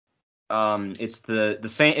It's the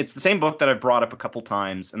same book that I've brought up a couple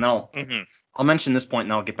times, and then I'll mention this point,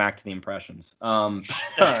 and then I'll get back to the impressions.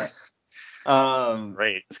 Great.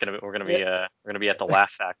 We're gonna be at the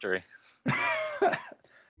Laugh Factory.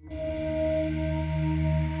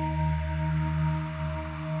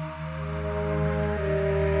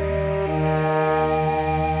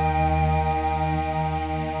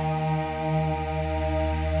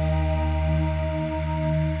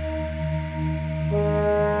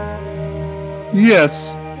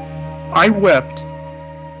 Yes, I wept.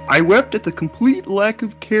 I wept at the complete lack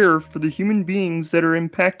of care for the human beings that are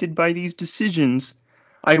impacted by these decisions.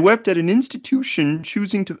 I wept at an institution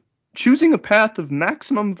choosing a path of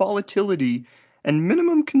maximum volatility and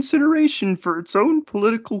minimum consideration for its own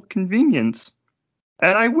political convenience.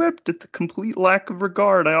 And I wept at the complete lack of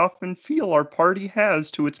regard I often feel our party has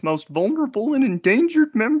to its most vulnerable and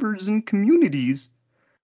endangered members and communities.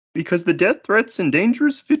 Because the death threats and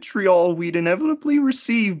dangerous vitriol we'd inevitably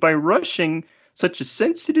receive by rushing such a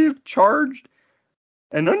sensitive, charged,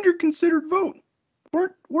 and under-considered vote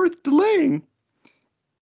weren't worth delaying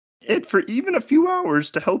it for even a few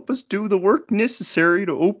hours to help us do the work necessary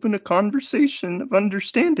to open a conversation of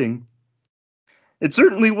understanding. It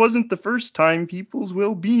certainly wasn't the first time people's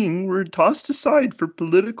well-being were tossed aside for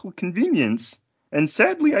political convenience, and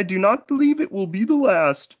sadly I do not believe it will be the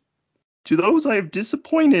last. To those I have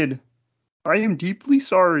disappointed, I am deeply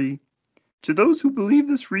sorry. To those who believe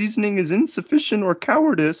this reasoning is insufficient or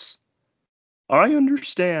cowardice, I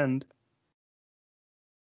understand.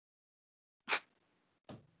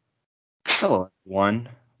 Hello, everyone.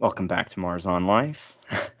 Welcome back to Mars on Life.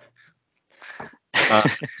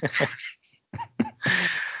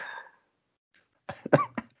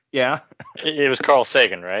 Yeah. It was Carl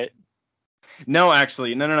Sagan, right? No,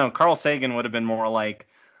 actually, no. Carl Sagan would have been more like,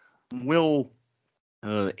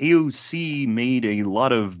 AOC made a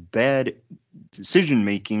lot of bad decision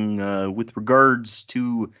making with regards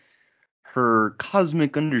to her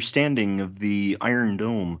cosmic understanding of the Iron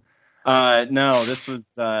Dome. No, this was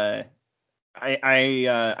I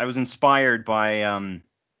was inspired by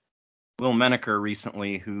Will Menaker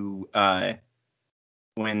recently, who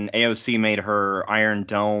when AOC made her Iron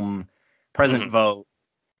Dome present vote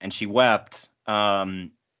and she wept,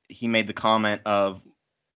 he made the comment of,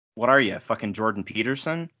 "What are you, fucking Jordan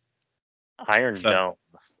Peterson?" Iron Dome.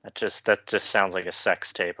 That just sounds like a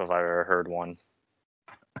sex tape if I've ever heard one.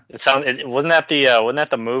 Wasn't that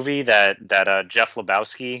the movie that Jeff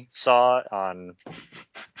Lebowski saw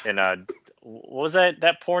what was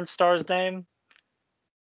that porn star's name?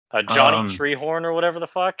 Johnny Treehorn or whatever the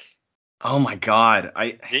fuck. Oh my god,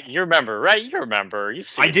 you remember, right? You remember. You've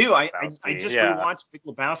seen. I do. I just rewatched Big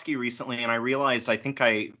Lebowski recently, and I realized I think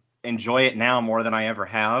I enjoy it now more than I ever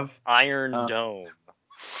have. Iron Dome.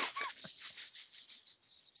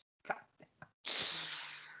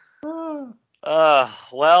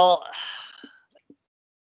 Well,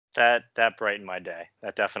 that brightened my day.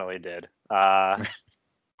 That definitely did.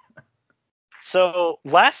 So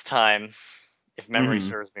last time, if memory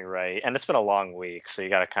serves me right, and it's been a long week, so you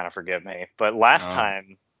got to kind of forgive me, but last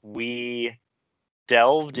time we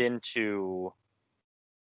delved into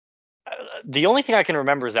the only thing I can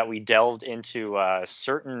remember is that we delved into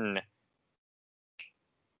certain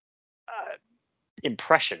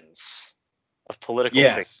impressions of political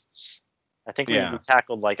figures. I think we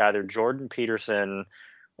tackled like either Jordan Peterson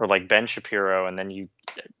or like Ben Shapiro, and then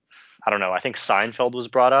I don't know, I think Seinfeld was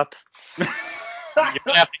brought up. You're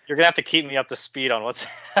gonna have to keep me up to speed on what's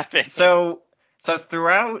happening. So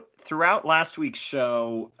throughout last week's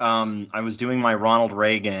show, I was doing my Ronald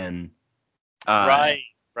Reagan. Right.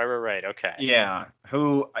 Okay. Yeah.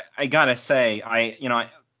 Who I gotta say, I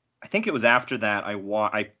think it was after that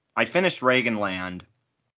I finished Reaganland.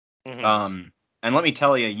 And let me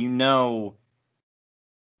tell you,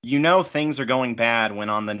 things are going bad when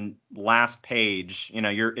on the last page,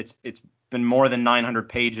 it's been more than 900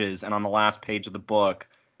 pages, and on the last page of the book,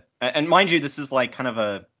 and mind you, this is like kind of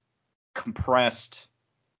a compressed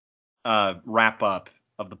wrap up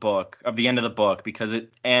of the end of the book, because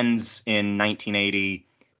it ends in 1980.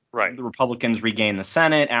 Right. The Republicans regain the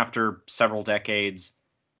Senate after several decades.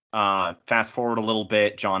 Fast forward a little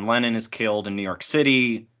bit, John Lennon is killed in New York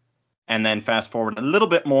City. And then fast forward a little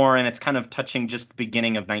bit more, and it's kind of touching just the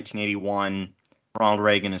beginning of 1981. Ronald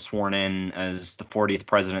Reagan is sworn in as the 40th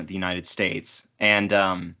president of the United States.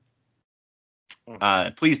 And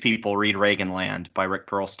please, people, read Reaganland by Rick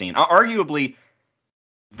Perlstein. Arguably,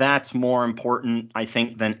 that's more important, I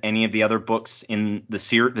think, than any of the other books in the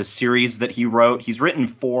series that he wrote. He's written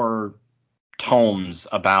 4 tomes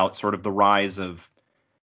about sort of the rise of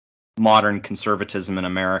modern conservatism in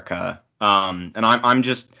America. And I'm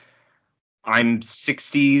just... I'm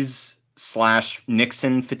 60s /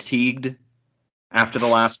 Nixon fatigued after the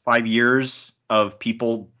last 5 years of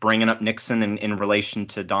people bringing up Nixon in relation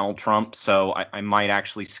to Donald Trump. So I might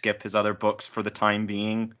actually skip his other books for the time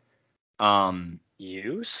being.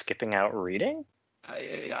 You skipping out reading?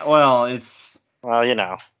 Well,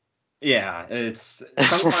 yeah, it's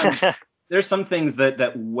sometimes there's some things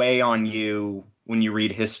that weigh on you when you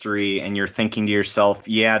read history and you're thinking to yourself,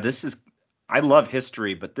 yeah, I love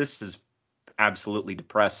history, but this is absolutely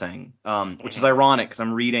depressing, which is ironic because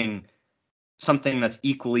I'm reading something that's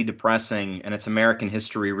equally depressing and it's American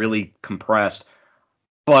history really compressed.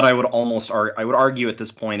 But I would argue at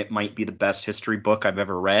this point it might be the best history book I've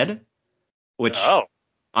ever read, which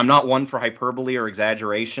I'm not one for hyperbole or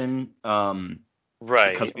exaggeration,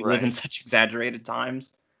 because we live in such exaggerated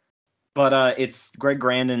times. But it's Greg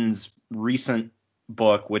Grandin's recent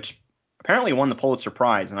book, which apparently won the Pulitzer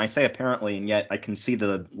Prize, and I say apparently, and yet I can see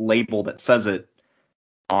the label that says it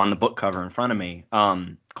on the book cover in front of me,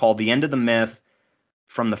 called The End of the Myth: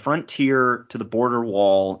 From the Frontier to the Border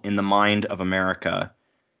Wall in the Mind of America.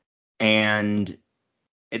 And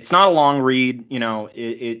it's not a long read,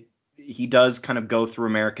 he does kind of go through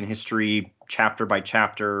American history chapter by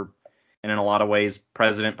chapter, and in a lot of ways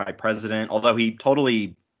president by president, although he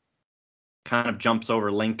totally kind of jumps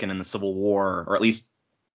over Lincoln in the Civil War, or at least,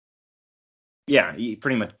 yeah, he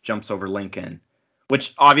pretty much jumps over Lincoln,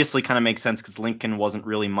 which obviously kind of makes sense because Lincoln wasn't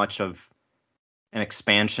really much of an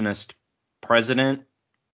expansionist president,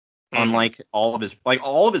 unlike all of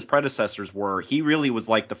his predecessors were. He really was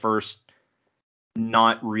like the first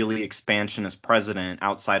not really expansionist president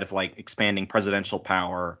outside of like expanding presidential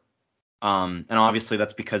power. And obviously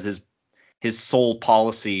that's because his sole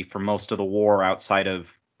policy for most of the war, outside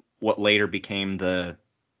of what later became the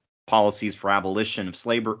policies for abolition of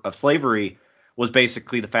slavery, was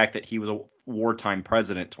basically the fact that he was a wartime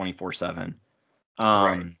president 24/7.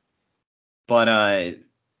 But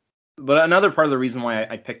another part of the reason why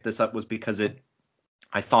I picked this up was because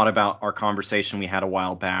I thought about our conversation we had a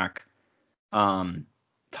while back,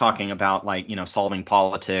 talking about solving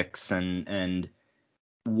politics and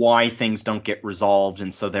why things don't get resolved,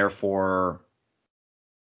 and so therefore,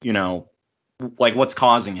 what's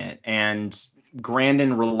causing it. And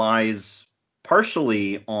Grandin relies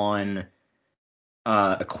partially on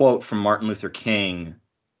a quote from Martin Luther King,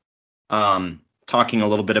 talking a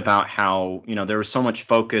little bit about how there was so much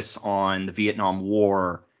focus on the Vietnam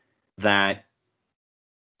War that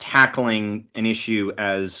tackling an issue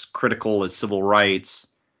as critical as civil rights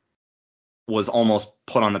was almost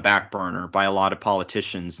put on the back burner by a lot of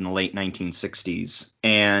politicians in the late 1960s.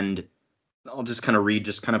 And I'll just kind of read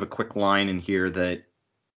a quick line in here that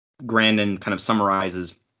Grandin kind of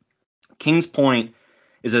summarizes. King's point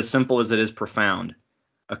is as simple as it is profound.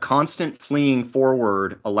 A constant fleeing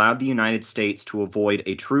forward allowed the United States to avoid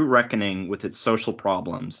a true reckoning with its social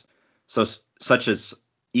problems, such as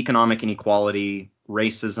economic inequality,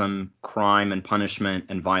 racism, crime and punishment,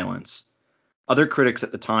 and violence. Other critics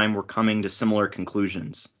at the time were coming to similar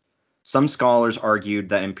conclusions. Some scholars argued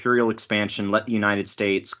that imperial expansion let the United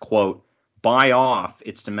States, quote, buy off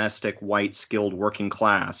its domestic white skilled working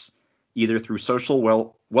class, either through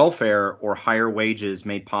social welfare or higher wages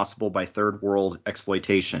made possible by third world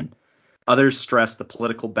exploitation. Others stressed the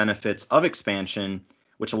political benefits of expansion,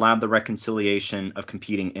 which allowed the reconciliation of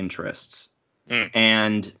competing interests.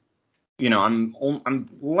 And I'm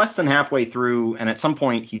less than halfway through, and at some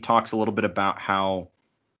point he talks a little bit about how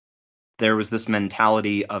there was this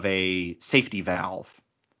mentality of a safety valve,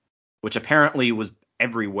 which apparently was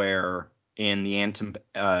everywhere in the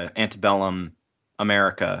antebellum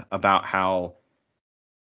America, about how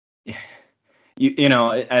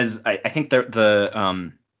as I think there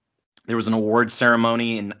was an award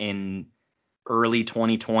ceremony in early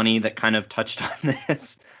 2020 that kind of touched on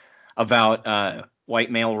this, about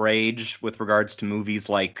white male rage with regards to movies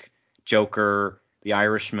like Joker, The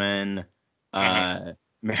Irishman,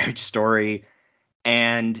 Marriage Story.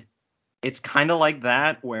 And it's kind of like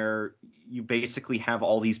that, where you basically have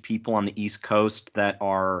all these people on the East Coast that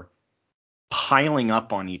are piling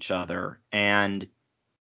up on each other, and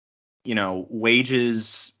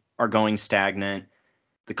wages are going stagnant,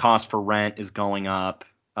 the cost for rent is going up,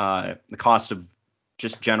 the cost of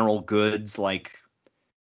just general goods like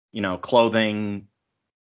clothing,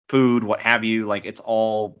 food, what have you, like it's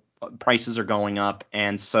all, prices are going up.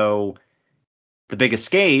 And so the big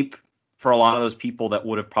escape for a lot of those people that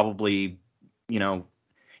would have probably,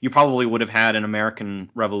 you probably would have had an American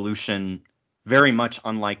Revolution very much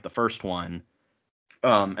unlike the first one,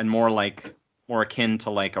 and more akin to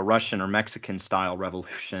like a Russian or Mexican style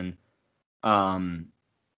revolution.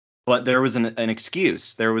 But there was an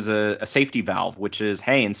excuse. There was a safety valve, which is,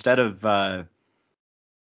 hey, instead of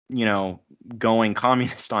going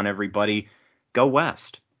communist on everybody, go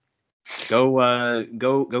west.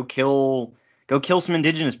 Go kill some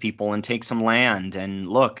indigenous people and take some land, and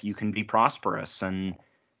look, you can be prosperous and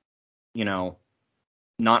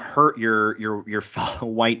not hurt your fellow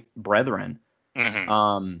white brethren.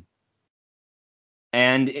 Mm-hmm.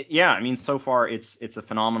 I mean, so far it's a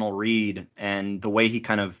phenomenal read, and the way he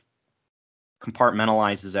kind of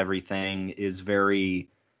compartmentalizes everything is very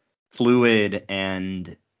fluid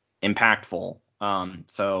and impactful.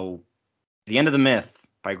 So The End of the Myth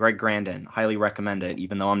by Greg Grandin, highly recommend it,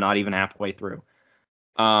 even though I'm not even halfway through.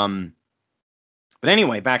 But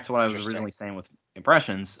anyway, back to what I was originally saying with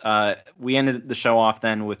impressions. We ended the show off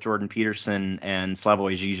then with Jordan Peterson and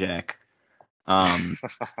Slavoj Žižek.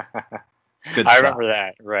 Good I stuff. remember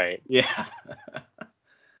that, right? Yeah.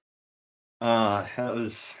 That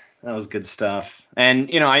was good stuff.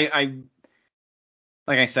 And I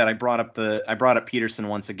like I said, I brought up Peterson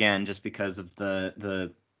once again just because of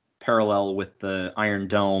the parallel with the Iron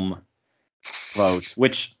Dome votes,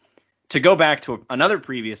 which, to go back to another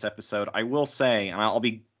previous episode, I will say, and I'll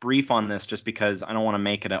be brief on this just because I don't want to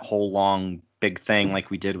make it a whole long big thing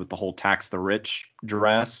like we did with the whole tax the rich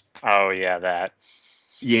dress. Oh yeah, that.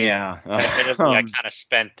 Yeah. Admittedly, I kind of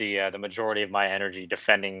spent the majority of my energy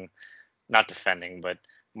not defending, but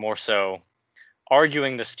more so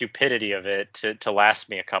arguing the stupidity of it to last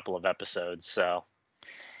me a couple of episodes. So,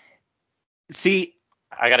 see,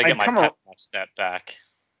 I got to get my step back.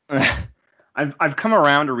 I've come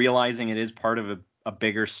around to realizing it is part of a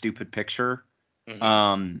bigger stupid picture.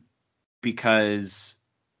 Mm-hmm. Because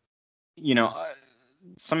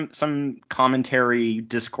some commentary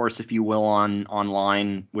discourse, if you will,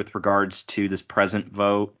 online with regards to this present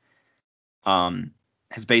vote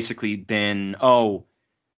has basically been,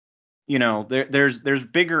 there's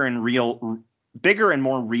bigger and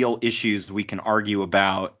more real issues we can argue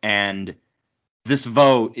about, and this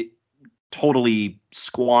vote totally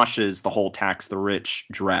squashes the whole tax the rich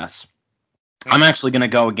dress. I'm actually going to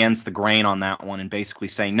go against the grain on that one and basically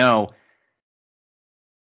say, no,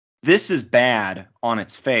 this is bad on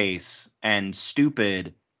its face and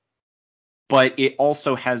stupid, but it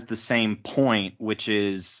also has the same point, which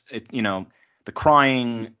is, the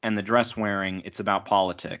crying and the dress wearing. It's about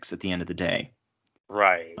politics at the end of the day.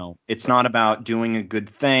 Right. It's not about doing a good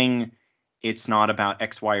thing. It's not about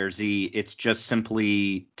X, Y, or Z. It's just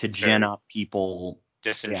simply to gin up people.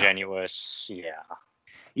 Disingenuous. Yeah.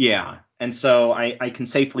 Yeah. And so I can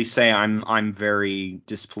safely say I'm very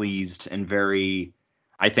displeased and very,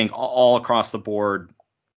 I think all across the board,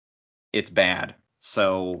 it's bad.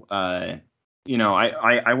 So, I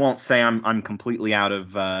won't say I'm completely out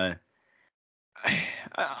of,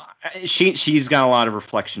 she's got a lot of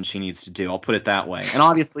reflection she needs to do. I'll put it that way. And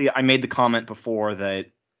obviously I made the comment before that,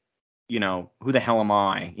 who the hell am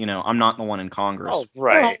I? I'm not the one in Congress. Oh,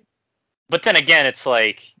 right. Well, but then again, it's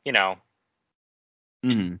like,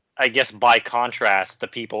 mm-hmm. I guess by contrast, the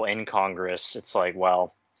people in Congress, it's like,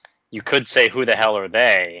 well, you could say who the hell are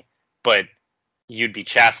they, but you'd be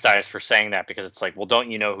chastised for saying that because it's like, well,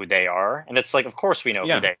 don't you know who they are? And it's like, of course we know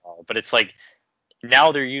who they are, but it's like,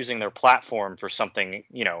 now they're using their platform for something,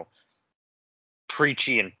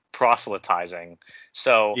 preachy and proselytizing.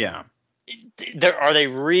 So yeah, are they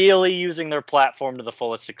really using their platform to the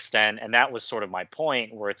fullest extent? And that was sort of my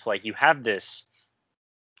point, where it's like you have this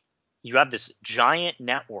giant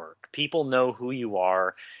network. People know who you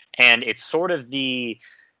are, and it's sort of the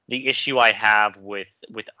issue I have with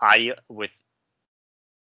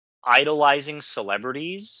idolizing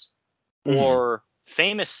celebrities or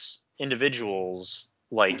famous individuals,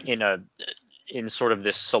 like in sort of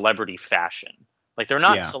this celebrity fashion. Like, they're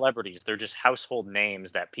not celebrities, they're just household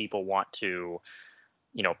names that people want to,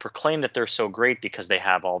 proclaim that they're so great because they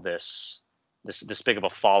have all this big of a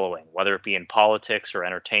following, whether it be in politics or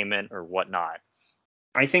entertainment or whatnot.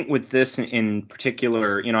 I think with this in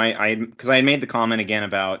particular, because I made the comment again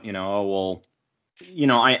about, I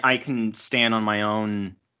can stand on my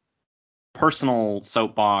own personal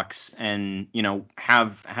soapbox and,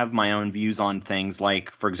 have my own views on things,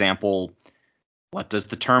 like, for example, what does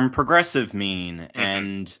the term progressive mean? Mm-hmm.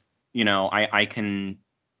 And, I can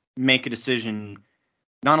make a decision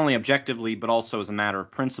not only objectively, but also as a matter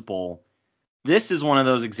of principle. This is one of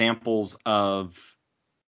those examples of,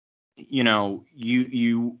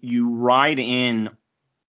 you ride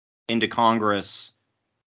into Congress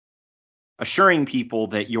assuring people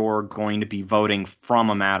that you're going to be voting from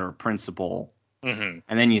a matter of principle, and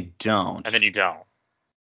then you don't.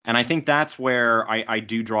 And I think that's where I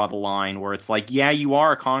do draw the line, where it's like, yeah, you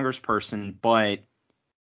are a congressperson, but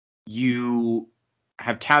you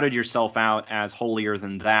have touted yourself out as holier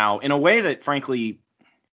than thou in a way that, frankly,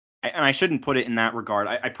 and I shouldn't put it in that regard.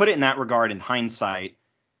 I put it in that regard in hindsight.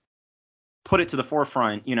 Put it to the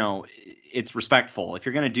forefront, it's respectful. If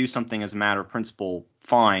you're going to do something as a matter of principle,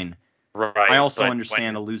 fine. Right. I also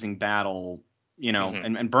understand a losing battle,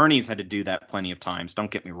 and Bernie's had to do that plenty of times. Don't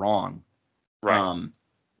get me wrong. Right.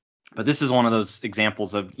 But this is one of those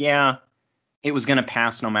examples of, it was going to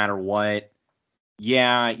pass no matter what.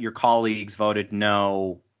 Yeah, your colleagues voted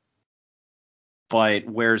no, but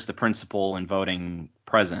where's the principle in voting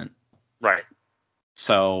present? Right.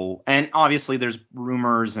 So, and obviously there's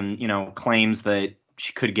rumors and, claims that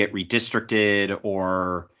she could get redistricted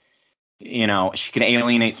or, she could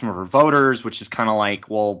alienate some of her voters, which is kind of like,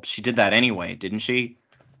 well, she did that anyway, didn't she?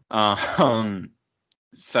 So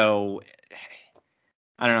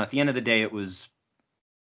I don't know. At the end of the day, it was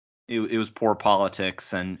poor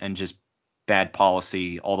politics and just bad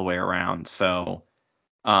policy all the way around. So,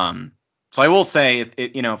 so I will say,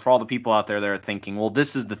 for all the people out there that are thinking, well,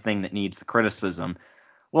 this is the thing that needs the criticism.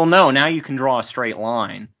 Well, no, now you can draw a straight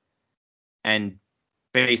line and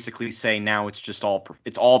basically say now it's all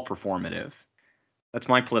performative. That's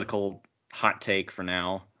my political hot take for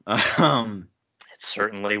now. It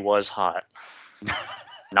certainly was hot.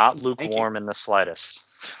 Not lukewarm in the slightest.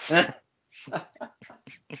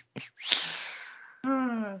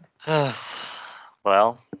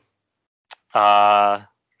 Well,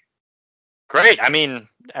 great. I mean,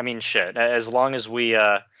 shit. As long as we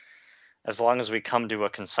come to a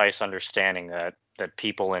concise understanding that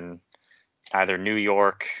people in either New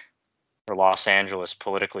York or Los Angeles,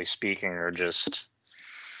 politically speaking, are just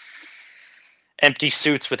empty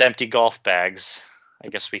suits with empty golf bags, I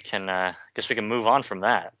guess we can move on from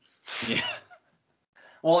that. Yeah.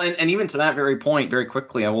 Well, and even to that very point, very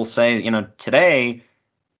quickly, I will say, today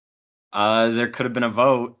there could have been a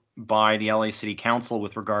vote by the LA City Council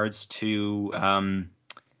with regards to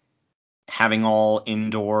having all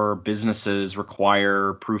indoor businesses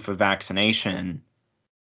require proof of vaccination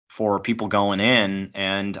for people going in.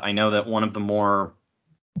 And I know that one of the more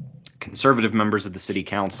conservative members of the city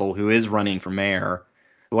council who is running for mayor,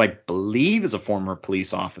 who I believe is a former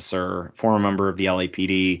police officer, former member of the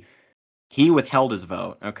LAPD, he withheld his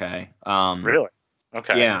vote. Okay. Really?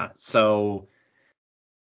 Okay. Yeah. So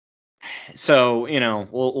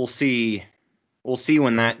we'll see. We'll see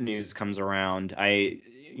when that news comes around. I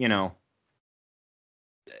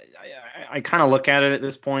kind of look at it at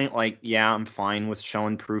this point like, yeah, I'm fine with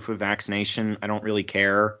showing proof of vaccination. I don't really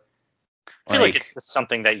care. I feel like it's just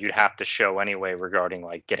something that you'd have to show anyway regarding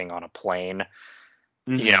like getting on a plane,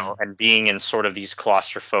 and being in sort of these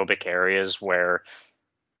claustrophobic areas where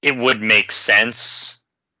it would make sense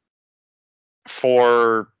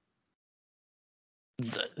for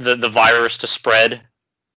the virus to spread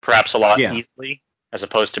perhaps a lot easily as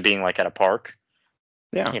opposed to being like at a park.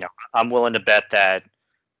 Yeah. I'm willing to bet that,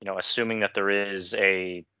 assuming that there is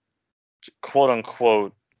a quote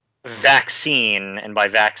unquote vaccine, and by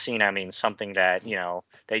vaccine I mean something that,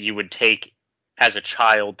 that you would take as a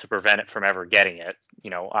child to prevent it from ever getting it,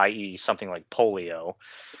 i.e. something like polio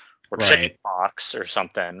or chickenpox or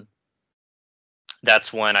something.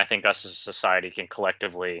 That's when I think us as a society can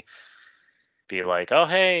collectively be like, oh,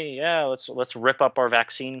 hey, yeah, let's rip up our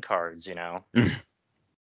vaccine cards,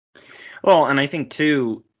 Well, and I think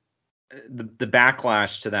too, the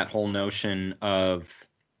backlash to that whole notion of,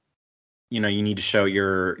 you need to show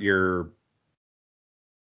your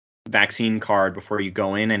vaccine card before you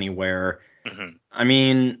go in anywhere. Mm-hmm. I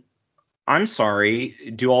mean, I'm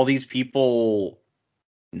sorry, do all these people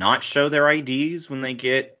not show their IDs when they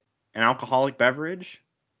get an alcoholic beverage?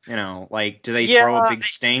 Like, do they throw a big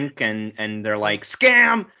stink and they're like,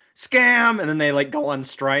 scam, and then they like go on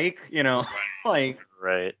strike, like,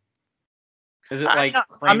 right. Is it like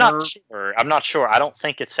I'm not sure. I don't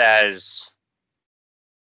think it's as,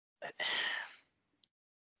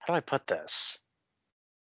 how do I put this?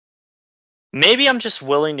 Maybe I'm just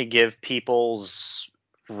willing to give people's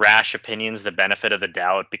rash opinions the benefit of the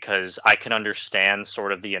doubt because I can understand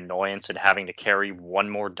sort of the annoyance in having to carry one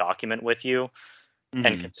more document with you. Mm-hmm.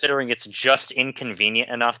 And considering it's just inconvenient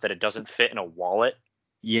enough that it doesn't fit in a wallet.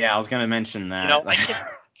 Yeah, I was going to mention that. I can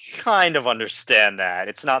kind of understand that.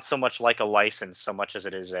 It's not so much like a license so much as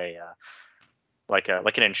it is like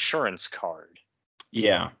an insurance card.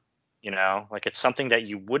 Yeah. Like it's something that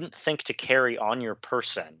you wouldn't think to carry on your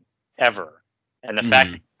person ever. And the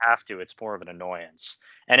fact that you have to, it's more of an annoyance.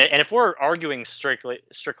 And if we're arguing strictly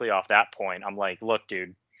off that point, I'm like, look,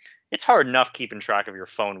 dude, it's hard enough keeping track of your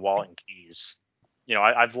phone, wallet, and keys.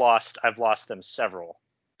 I've lost them several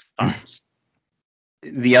times.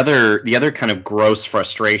 the other kind of gross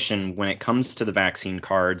frustration when it comes to the vaccine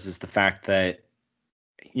cards is the fact that,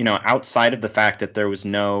 outside of the fact that there was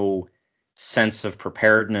no sense of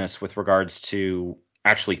preparedness with regards to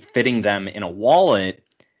actually fitting them in a wallet,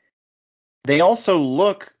 they also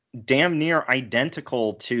look damn near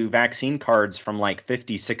identical to vaccine cards from like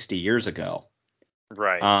 50, 60 years ago.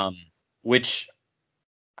 Right. Which,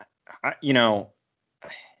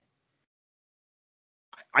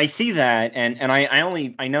 I see that, and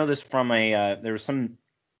I know this from there was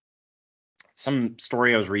some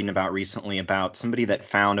story I was reading about recently about somebody that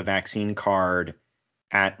found a vaccine card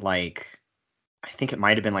at, like, I think it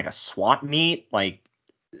might have been like a swap meet, like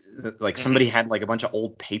somebody had like a bunch of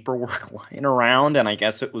old paperwork lying around, and I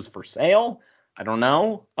guess it was for sale. I don't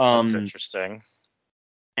know. That's interesting.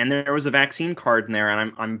 And there was a vaccine card in there,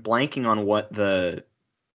 and I'm blanking on what the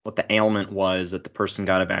ailment was that the person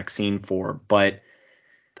got a vaccine for, but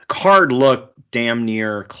the card looked damn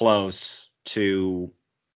near close to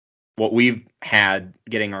what we've had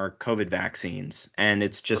getting our COVID vaccines. And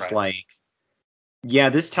it's just like, yeah,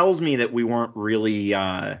 this tells me that we weren't really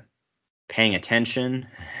paying attention,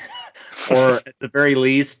 or at the very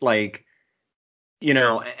least, like,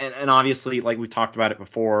 and obviously, like, we talked about it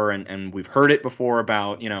before, and we've heard it before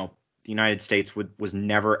about, the United States was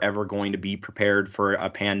never ever going to be prepared for a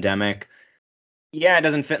pandemic. Yeah, it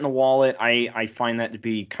doesn't fit in the wallet. I find that to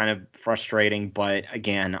be kind of frustrating, but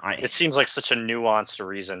again, it seems like such a nuanced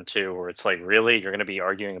reason too, where it's like, really, you're going to be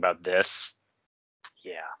arguing about this?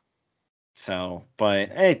 Yeah. So, but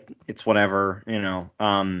hey, it's whatever,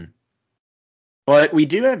 But we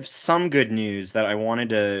do have some good news that I wanted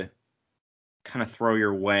to kind of throw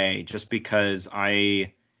your way, just because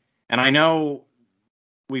I know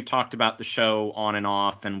we've talked about the show on and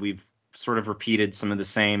off, and we've sort of repeated some of the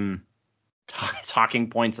same talking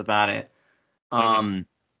points about it.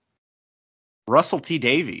 Russell T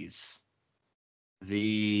Davies,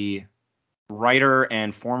 the writer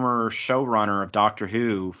and former showrunner of Doctor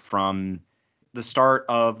Who from the start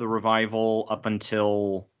of the revival up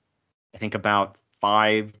until I think about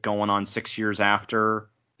 5 going on 6 years after,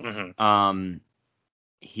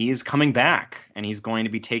 he is coming back, and he's going to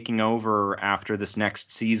be taking over after this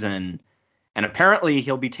next season. And apparently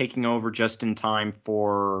he'll be taking over just in time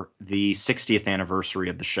for the 60th anniversary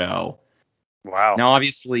of the show. Wow. Now,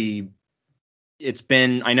 obviously,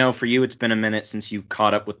 I know for you, it's been a minute since you've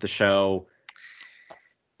caught up with the show.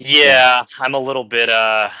 Yeah, I'm a little bit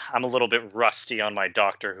rusty on my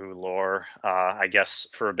Doctor Who lore. I guess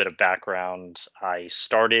for a bit of background, I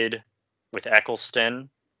started with Eccleston.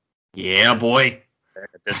 Yeah, boy.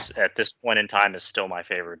 At this point in time is still my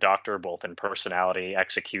favorite Doctor, both in personality,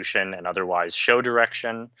 execution, and otherwise show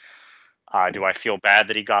direction. Do I feel bad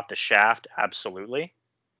that he got the shaft? Absolutely,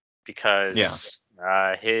 because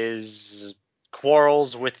his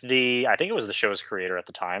quarrels with I think it was the show's creator at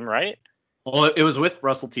the time, right? Well, it was with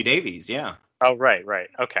Russell T Davies, yeah. Oh, right,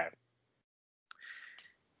 okay.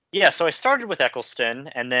 Yeah, so I started with Eccleston,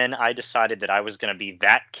 and then I decided that I was going to be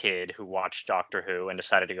that kid who watched Doctor Who and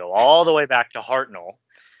decided to go all the way back to Hartnell.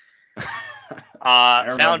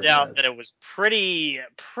 Found out that it was pretty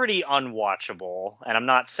unwatchable, and I'm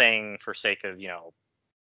not saying for sake of,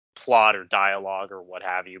 plot or dialogue or what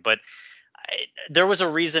have you, but there was a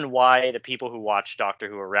reason why the people who watched Doctor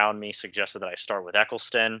Who around me suggested that I start with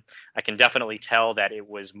Eccleston. I can definitely tell that it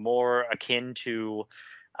was more akin to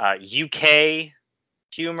UK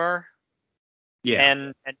humor,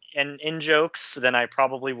 and in jokes than I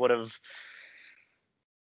probably would have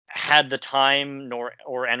had the time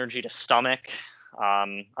or energy to stomach.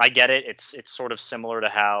 I get it. It's sort of similar to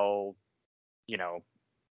how,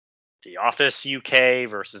 The Office UK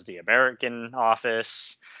versus the American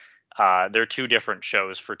Office. They're two different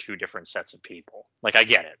shows for two different sets of people. Like, I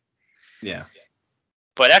get it. Yeah.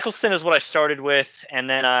 But Eccleston is what I started with, and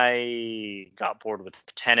then I got bored with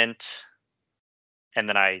Tennant, and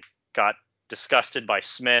then I got disgusted by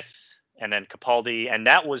Smith, and then Capaldi, and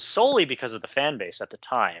that was solely because of the fan base at the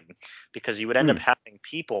time, because you would end up having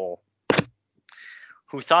people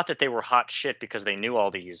who thought that they were hot shit because they knew all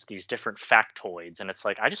these different factoids, and it's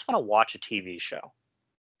like, I just want to watch a TV show.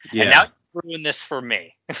 Yeah. And now you ruin this for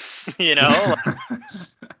me.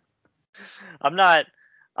 I'm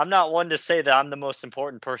not one to say that I'm the most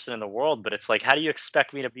important person in the world, but it's like, how do you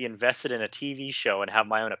expect me to be invested in a TV show and have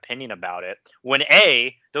my own opinion about it when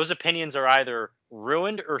A, those opinions are either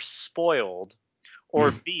ruined or spoiled,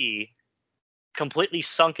 or B, completely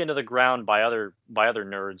sunk into the ground by other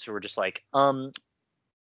nerds who are just like,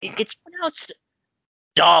 it's pronounced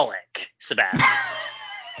Dalek, Sebastian.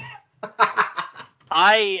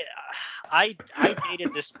 I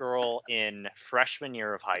dated this girl in freshman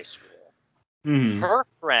year of high school. her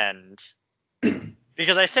friend,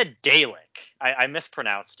 because I said Dalek, I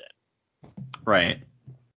mispronounced it. Right.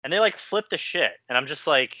 And they like flipped the shit, and I'm just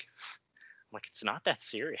like, it's not that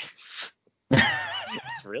serious.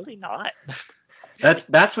 It's really not.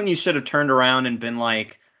 That's when you should have turned around and been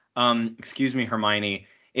like, excuse me, Hermione,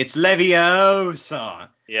 it's Leviosa,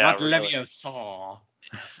 not really. Leviosa.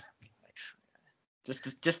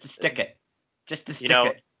 Just to stick it. Just to stick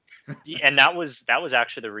it. And that was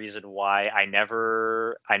actually the reason why I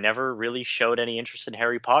never really showed any interest in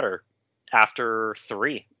Harry Potter after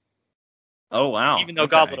 3. Oh wow! Even though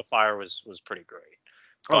Goblet of Fire was pretty great.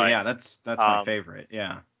 But, yeah, that's my favorite.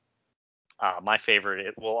 Yeah. My favorite,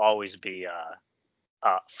 it will always be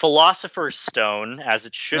Philosopher's Stone, as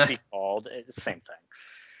it should be called. It's the same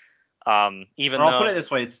thing. Even I'll put it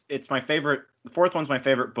this way: it's my favorite. The 4th one's my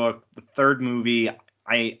favorite book. The 3rd movie,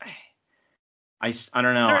 I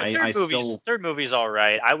don't know. Third movie's all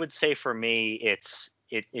right. I would say for me,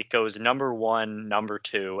 it goes number 1, number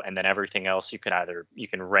 2, and then everything else you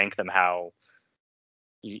can rank them however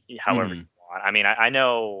you want. I mean, I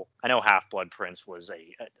know Half-Blood Prince was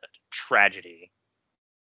a tragedy.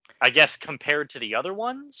 I guess compared to the other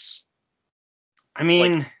ones. I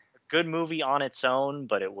mean, like, a good movie on its own,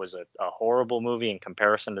 but it was a horrible movie in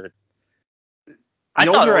comparison to I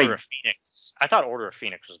thought Order of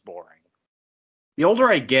Phoenix was boring. The older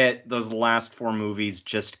I get, those last 4 movies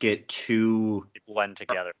just get too blend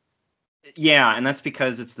together. Yeah, and that's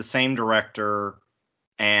because it's the same director,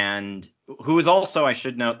 and who is also, I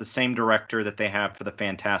should note, the same director that they have for the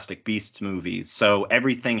Fantastic Beasts movies. So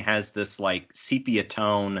everything has this like sepia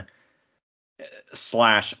tone /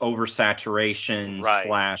 oversaturation /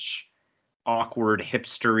 awkward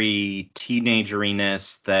hipstery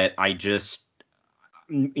teenageriness that I just,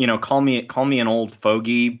 call me an old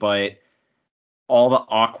fogey, but all the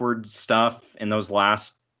awkward stuff in those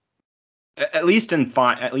last, at least in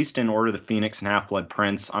Order of the Phoenix and Half-Blood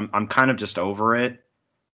Prince, I'm kind of just over it.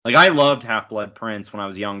 Like, I loved Half-Blood Prince when I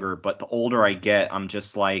was younger, but the older I get, I'm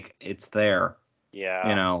just like, it's there.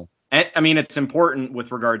 Yeah. I mean, it's important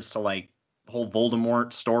with regards to like the whole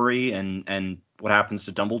Voldemort story and what happens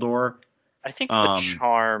to Dumbledore. I think the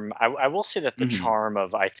charm, I will say that the charm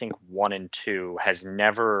of, I think, 1 and 2 has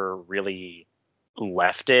never really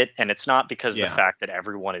left it, and it's not because of the fact that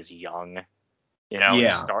everyone is young,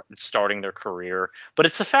 starting their career, but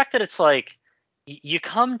it's the fact that it's like you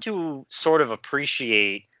come to sort of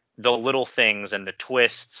appreciate the little things and the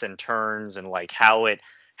twists and turns and like how it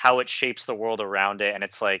shapes the world around it. And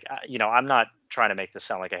it's like, I'm not trying to make this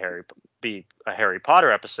sound like a Harry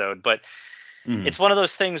Potter episode, but it's one of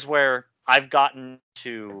those things where I've gotten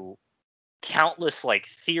to countless like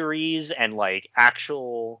theories and like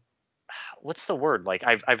actual, what's the word? Like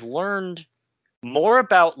I've learned more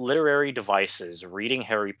about literary devices reading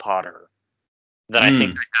Harry Potter than I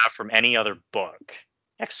think I have from any other book,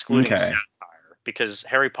 excluding satire, because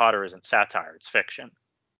Harry Potter isn't satire, it's fiction.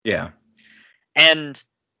 Yeah. And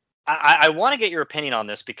I want to get your opinion on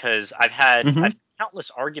this because I've had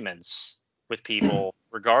countless arguments with people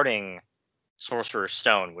regarding Sorcerer's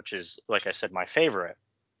Stone, which is, like I said, my favorite.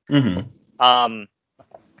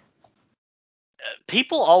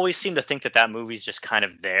 People always seem to think that movie's just kind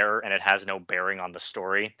of there and it has no bearing on the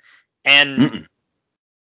story. And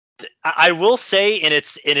I will say in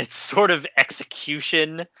its sort of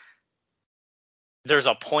execution, there's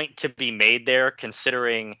a point to be made there,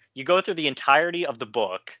 considering you go through the entirety of the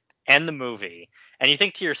book and the movie and you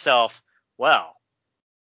think to yourself, well,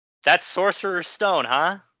 that's Sorcerer's Stone,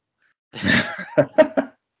 huh?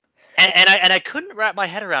 And I couldn't wrap my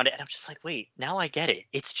head around it, and I'm just like, wait, now I get it.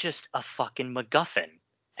 It's just a fucking MacGuffin,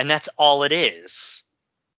 and that's all it is.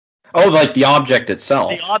 Oh, like the object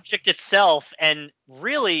itself. The object itself, and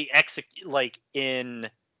really in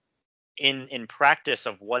practice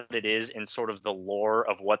of what it is, in sort of the lore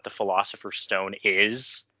of what the Philosopher's Stone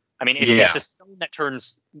is. I mean, it's a stone that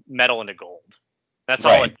turns metal into gold. That's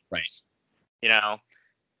all it is.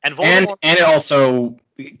 And Voldemort, and it also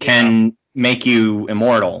can make you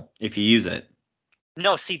immortal if you use it.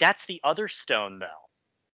 No, see, that's the other stone, though.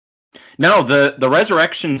 No, the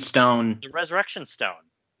Resurrection Stone. The Resurrection Stone.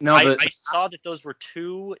 No, I saw that those were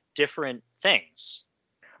 2 different things.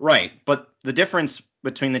 Right, but the difference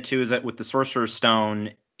between the 2 is that with the Sorcerer's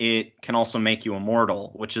Stone, it can also make you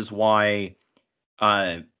immortal, which is why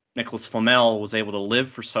Nicholas Flamel was able to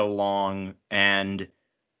live for so long and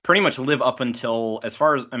pretty much live up until, as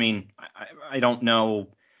far as, I don't know.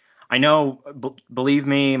 I know, believe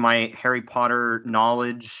me, my Harry Potter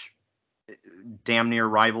knowledge damn near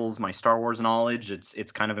rivals my Star Wars knowledge.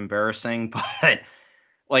 It's kind of embarrassing, but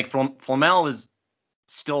like Flamel is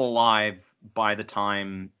still alive by the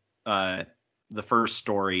time the first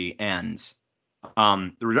story ends.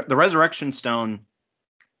 The Resurrection Stone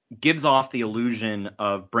gives off the illusion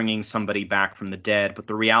of bringing somebody back from the dead, but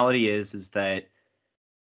the reality is that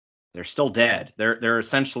they're still dead. They're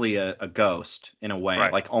essentially a ghost in a way,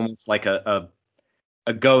 right. like almost like a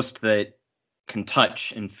ghost that can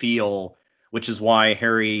touch and feel, which is why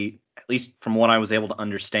Harry, at least from what I was able to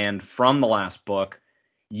understand from the last book,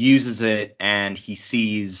 uses it and he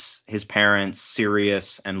sees his parents,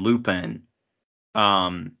 Sirius and Lupin.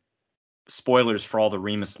 Spoilers for all the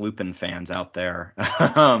Remus Lupin fans out there.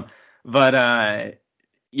 But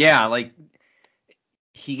yeah, like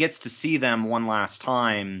he gets to see them one last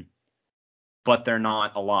time, but they're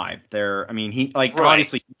not alive. He like right.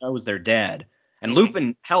 obviously he knows they're dead. And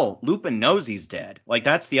Lupin knows he's dead. Like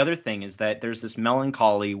that's the other thing, is that there's this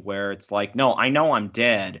melancholy where it's like, no, I know I'm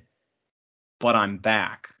dead, but I'm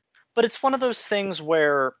back. But it's one of those things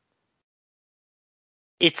where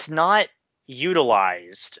it's not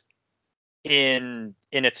utilized in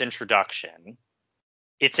its introduction.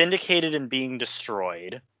 It's indicated in being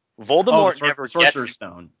destroyed. Voldemort never gets it.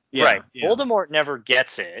 Stone. Yeah, right. Yeah. Voldemort never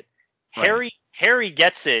gets it. Right. Harry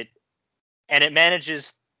gets it, and it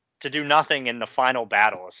manages to do nothing in the final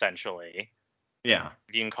battle, essentially. Yeah.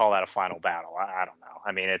 If you can call that a final battle. I don't know.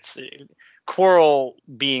 I mean, Quirrell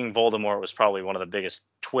being Voldemort was probably one of the biggest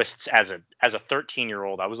twists as a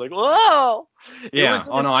 13-year-old. I was like, whoa! Yeah. It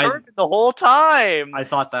was the whole time. I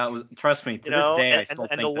thought that was. Trust me, to this day, I still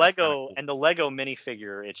think the Lego cool. And the Lego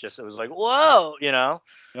minifigure. It was like, whoa,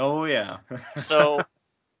 Oh yeah. So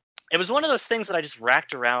it was one of those things that I just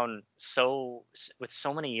racked around with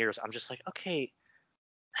so many years. I'm just like, okay.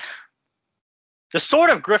 The Sword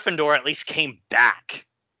of Gryffindor at least came back.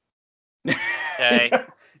 Okay.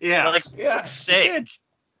 Yeah. Like, sake.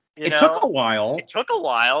 It took a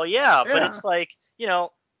while. Yeah. But it's like,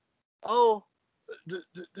 oh, the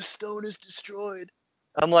stone is destroyed.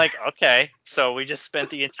 I'm like, okay, so we just spent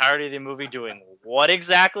the entirety of the movie doing what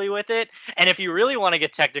exactly with it? And if you really want to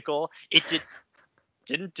get technical, it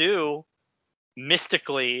didn't do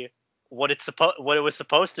mystically what it was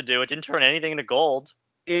supposed to do. It didn't turn anything into gold.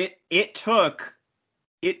 It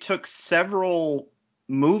took several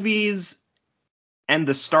movies and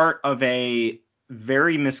the start of a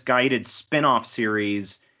very misguided spin-off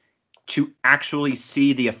series to actually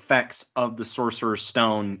see the effects of the Sorcerer's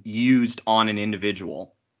Stone used on an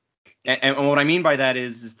individual. And what I mean by that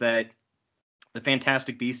is that the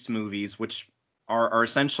Fantastic Beasts movies, which are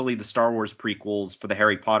essentially the Star Wars prequels for the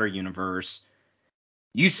Harry Potter universe,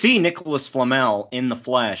 you see Nicholas Flamel in the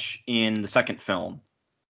flesh in the second film.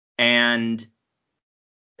 And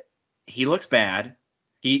he looks bad.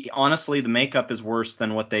 Honestly, the makeup is worse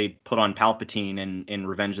than what they put on Palpatine in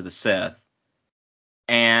Revenge of the Sith.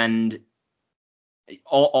 And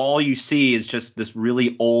all you see is just this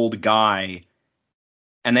really old guy,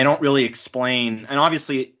 and they don't really explain. And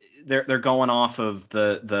obviously, they're going off of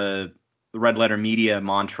the Red Letter Media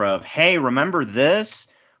mantra of, hey, remember this?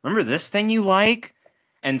 Remember this thing you like?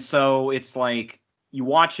 And so it's like, you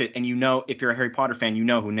watch it and if you're a Harry Potter fan, you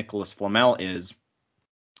know who Nicholas Flamel is.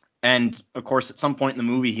 And of course, at some point in the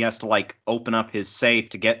movie, he has to like open up his safe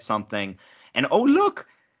to get something. And oh, look,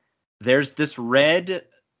 there's this red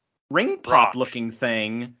ring pop looking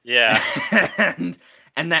thing. Yeah.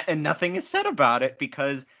 and nothing is said about it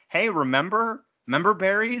because, hey, remember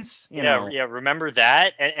berries? Yeah, remember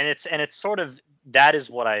that. And it's sort of, that is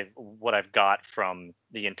what I've got from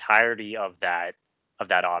the entirety of that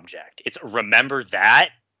object. It's remember that,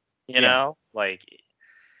 you know? Like,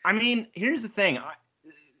 I mean, here's the thing.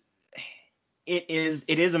 It is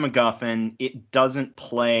a MacGuffin. It doesn't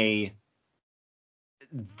play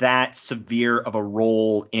that severe of a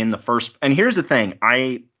role in the first. And here's the thing.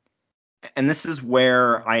 And this is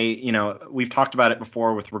where we've talked about it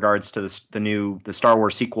before with regards to the Star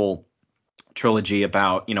Wars sequel trilogy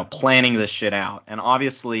about, planning this shit out. And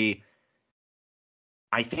obviously,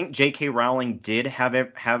 I think J.K. Rowling did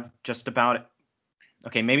have just about,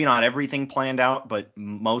 okay, maybe not everything planned out, but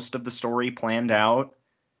most of the story planned out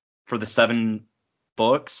for the 7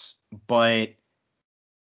 books. But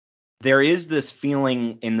there is this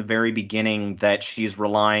feeling in the very beginning that she's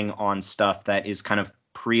relying on stuff that is kind of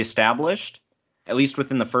pre-established. At least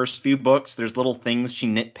within the first few books, there's little things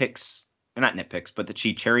she but that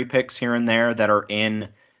she cherry picks here and there that are in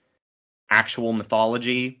actual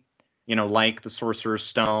mythology. Like the Sorcerer's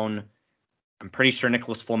Stone. I'm pretty sure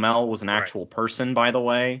Nicholas Flamel was an actual person, by the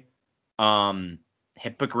way.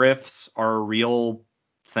 Hippogriffs are a real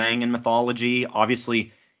thing in mythology.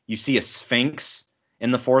 Obviously, you see a sphinx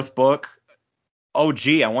in the 4th book. Oh,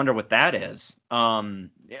 gee, I wonder what that is. I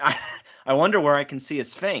wonder where I can see a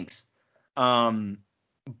sphinx. But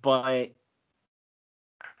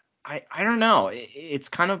I don't know. It's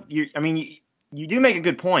kind of you do make a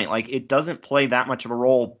good point. Like, it doesn't play that much of a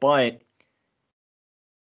role, but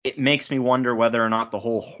it makes me wonder whether or not the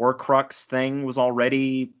whole Horcrux thing was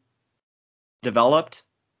already developed,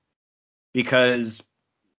 because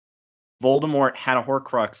Voldemort had a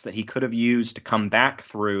Horcrux that he could have used to come back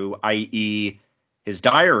through, i.e. his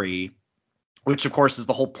diary, which of course is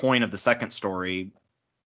the whole point of the second story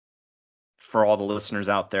for all the listeners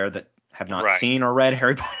out there that have not seen or read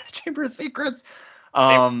Harry Potter the Chamber of Secrets.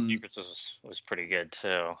 Chamber of Secrets was pretty good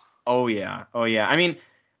too. Oh yeah. I mean,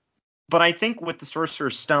 but I think with the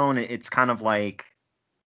Sorcerer's Stone, it's kind of like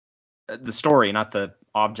the story, not the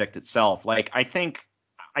object itself. Like, I think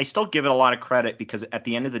I still give it a lot of credit, because at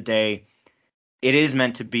the end of the day, it is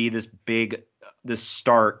meant to be this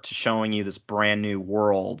start to showing you this brand new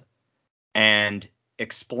world and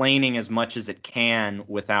explaining as much as it can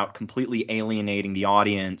without completely alienating the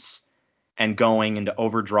audience and going into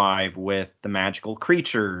overdrive with the magical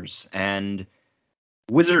creatures and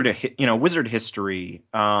wizard history.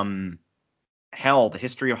 Hell, the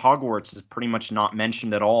history of Hogwarts is pretty much not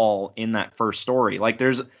mentioned at all in that first story. Like,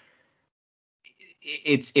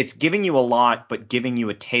 it's giving you a lot, but giving you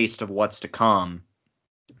a taste of what's to come.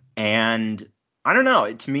 And I don't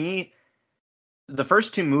know, to me, the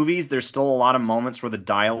first two movies, there's still a lot of moments where the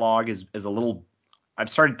dialogue is a little. I've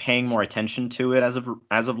started paying more attention to it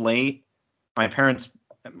as of late. My parents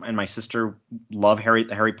and my sister love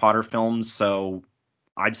the Harry Potter films, so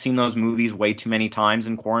I've seen those movies way too many times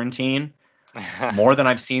in quarantine. More than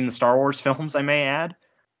I've seen the Star Wars films, I may add.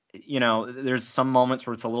 There's some moments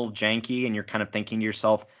where it's a little janky and you're kind of thinking to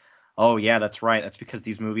yourself, oh yeah, that's right, that's because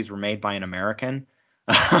these movies were made by an American.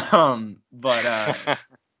 Whereas,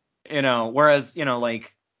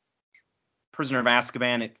 like Prisoner of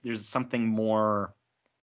Azkaban, there's something more.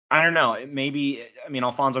 I don't know. Maybe,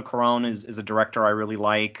 Alfonso Cuarón is a director I really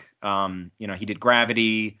like. He did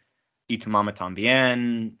Gravity, Y Tu Mamá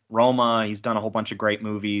También, Roma. He's done a whole bunch of great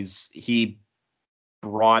movies. He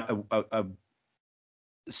brought a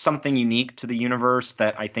something unique to the universe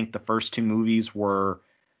that I think the first two movies were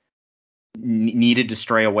needed to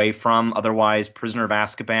stray away from. Otherwise, Prisoner of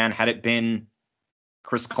Azkaban, had it been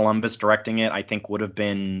Chris Columbus directing it, I think would have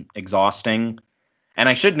been exhausting. And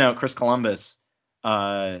I should note, Chris Columbus,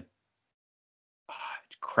 I'm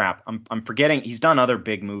forgetting, he's done other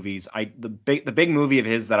big movies. The big movie of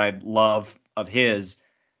his that I love of his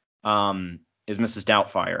is Mrs.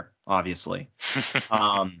 Doubtfire, obviously.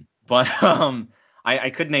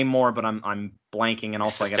 I could name more, but I'm blanking, and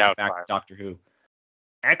also I got to get back to Doctor Who.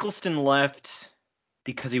 Eccleston left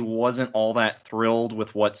because he wasn't all that thrilled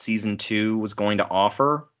with what season 2 was going to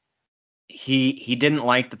offer. He didn't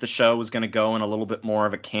like that the show was going to go in a little bit more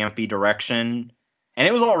of a campy direction, and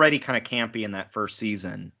it was already kind of campy in that first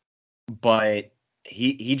season, but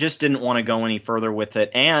he just didn't want to go any further with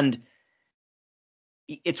it. And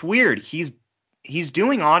it's weird, he's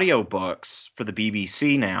doing audiobooks for the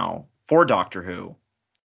BBC now for Doctor Who,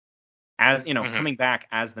 as coming back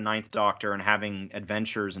as the Ninth Doctor and having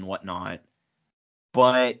adventures and whatnot.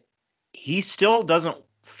 But he still doesn't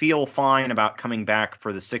feel fine about coming back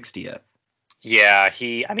for the 60th. Yeah,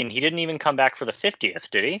 he didn't even come back for the 50th,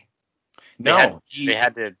 did he? No, they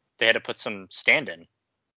had to put some stand-in.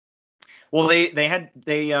 Well, they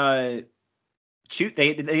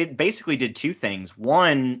basically did two things.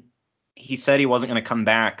 One, he said he wasn't going to come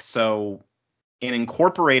back, so in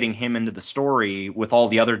incorporating him into the story with all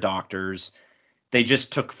the other Doctors, they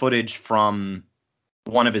just took footage from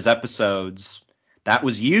one of his episodes that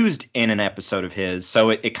was used in an episode of his, so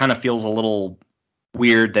it kind of feels a little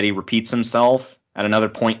weird that he repeats himself at another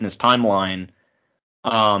point in his timeline.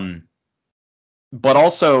 But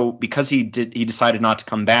also, because he decided not to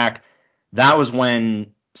come back, that was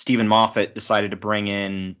when Stephen Moffat decided to bring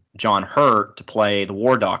in John Hurt to play the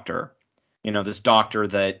War Doctor. This doctor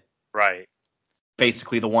that, right,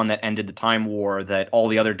 basically the one that ended the Time War that all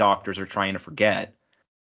the other Doctors are trying to forget.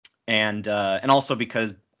 And also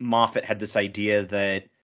because Moffat had this idea that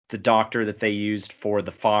the Doctor that they used for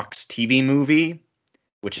the Fox TV movie,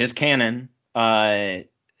 which is canon, the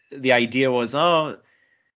idea was,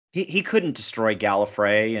 he couldn't destroy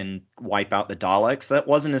Gallifrey and wipe out the Daleks. That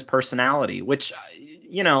wasn't his personality, which,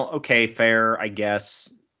 okay, fair, I guess.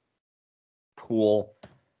 Cool.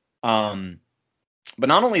 But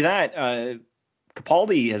not only that,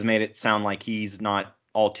 Capaldi has made it sound like he's not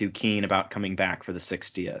all too keen about coming back for the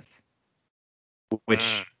 60th,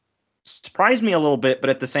 which surprised me a little bit. But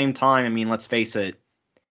at the same time, let's face it,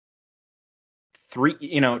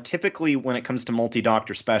 typically when it comes to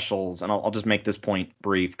multi-Doctor specials, and I'll just make this point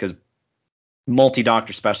brief because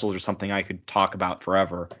multi-Doctor specials are something I could talk about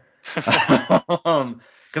forever.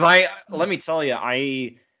 Because let me tell you,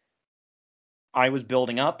 I was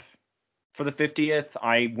building up for the 50th.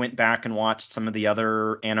 I went back and watched some of the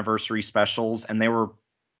other anniversary specials, and the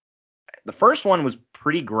first one was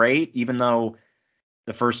pretty great, even though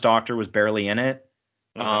the first Doctor was barely in it.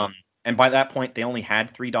 Mm-hmm. And by that point, they only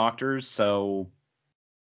had 3 Doctors, so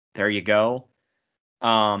there you go.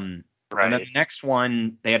 Right. And then the next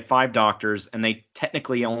one, they had 5 Doctors, and they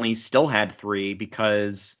technically only still had 3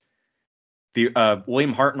 because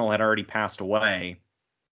William Hartnell had already passed away.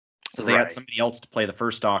 So they had somebody else to play the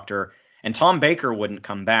first Doctor, and Tom Baker wouldn't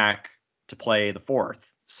come back to play the 4th.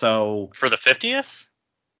 So for the 50th?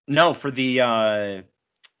 No, for the oh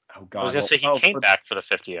god. I was gonna say he came back for the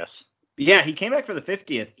 50th. Yeah, he came back for the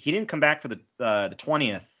 50th. He didn't come back for the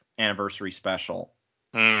 20th anniversary special.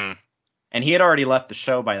 Hmm. And he had already left the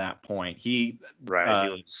show by that point. He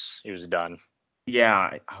was done.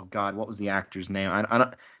 Yeah. Oh god, what was the actor's name? I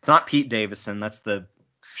don't. It's not Pete Davidson. That's the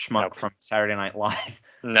schmuck from Saturday Night Live.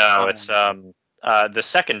 No, it's the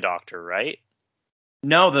second Doctor, right?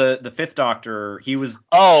 No, the 5th Doctor. He was.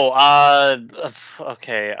 Oh,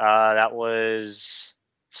 okay. That was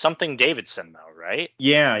something Davidson, though, right?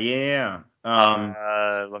 Yeah.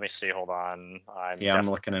 Let me see. Hold on. I'm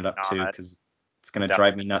looking it up too because it's gonna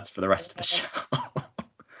drive me nuts for the rest of the show.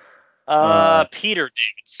 Peter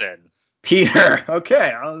Davidson. Peter.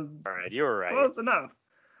 Okay. All right, you were right. Close enough.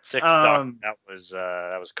 6th Doctor.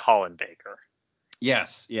 That was Colin Baker.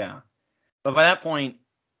 Yes. Yeah. But by that point,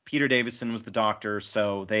 Peter Davison was the Doctor,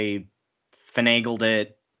 so they finagled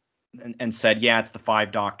it and said, yeah, it's the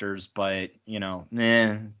 5 Doctors, but,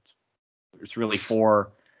 it's really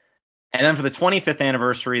 4. And then for the 25th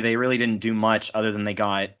anniversary, they really didn't do much other than they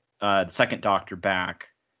got the 2nd Doctor back.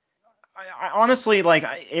 I honestly, like,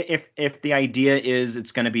 if the idea is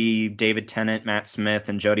it's going to be David Tennant, Matt Smith,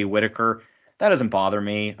 and Jodie Whittaker, that doesn't bother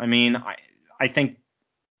me. I mean, I think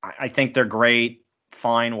they're great,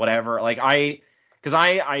 fine, whatever. Like, because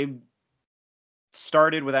I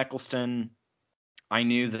started with Eccleston. I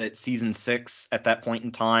knew that season 6 at that point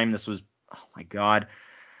in time, this was, oh my God,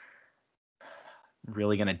 I'm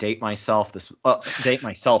really going to date myself. Date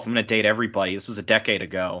myself. I'm going to date everybody. This was a decade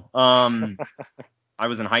ago. I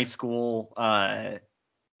was in high school,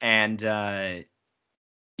 and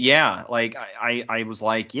yeah, like I was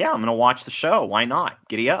like, yeah, I'm going to watch the show. Why not?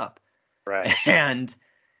 Giddy up. Right. And,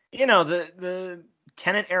 the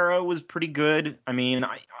Tennant era was pretty good. I mean,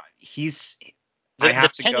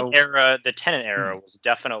 the Tennant era was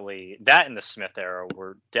definitely, that, and the Smith era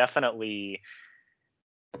were definitely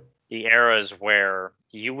the eras where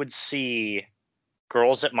you would see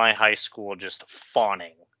girls at my high school just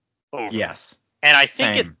fawning over. Yes. And I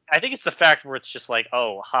think it's the fact where it's just like,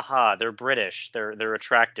 oh, haha, they're British, they're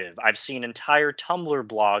attractive. I've seen entire Tumblr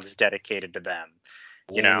blogs dedicated to them,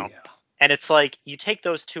 Yeah. And it's like, you take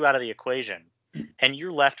those two out of the equation, and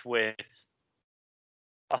you're left with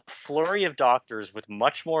a flurry of Doctors with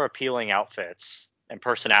much more appealing outfits and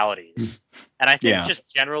personalities. And I think just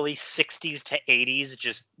generally 60s to 80s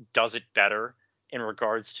just does it better in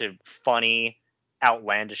regards to funny,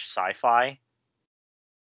 outlandish sci-fi.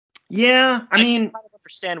 Yeah, I mean, I don't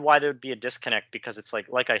understand why there would be a disconnect, because it's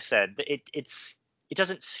like I said, it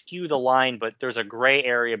doesn't skew the line, but there's a gray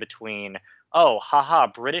area between, oh, haha,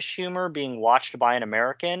 British humor being watched by an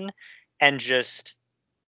American, and just,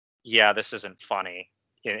 yeah, this isn't funny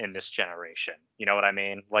in this generation. You know what I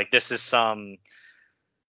mean? Like, this is you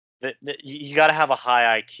got to have a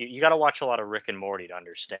high IQ. You got to watch a lot of Rick and Morty to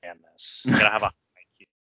understand this. You got to have a high IQ.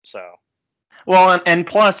 So, well, and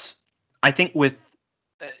plus, I think with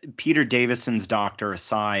Peter Davison's Doctor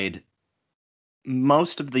aside,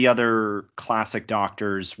 most of the other classic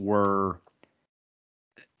Doctors were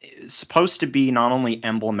supposed to be not only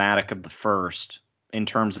emblematic of the first in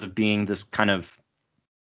terms of being this kind of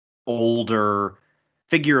older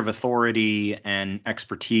figure of authority and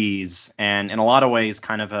expertise, and in a lot of ways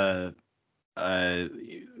kind of a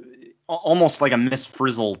almost like a Miss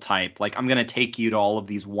Frizzle type. Like, I'm going to take you to all of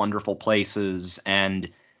these wonderful places and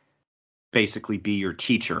basically be your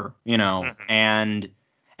teacher, Mm-hmm.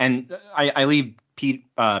 And I leave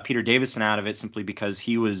Peter Davison out of it simply because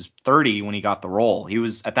he was 30 when he got the role. He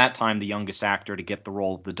was at that time the youngest actor to get the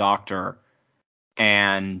role of the Doctor,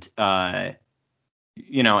 and and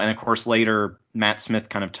of course later Matt Smith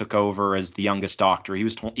kind of took over as the youngest Doctor. He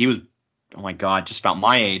was oh my God, just about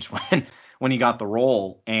my age when he got the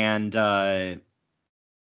role, and I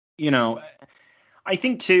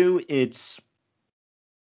think too it's.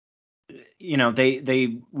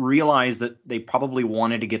 They realized that they probably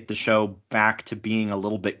wanted to get the show back to being a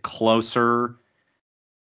little bit closer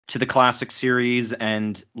to the classic series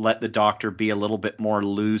and let the Doctor be a little bit more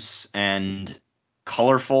loose and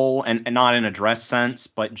colorful and not in a dress sense,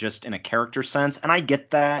 but just in a character sense. And I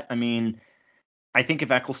get that. I mean, I think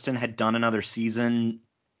if Eccleston had done another season,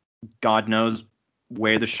 God knows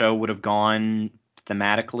where the show would have gone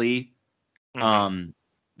thematically.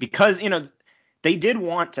 Because, they did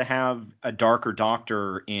want to have a darker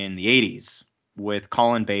Doctor in the 80s with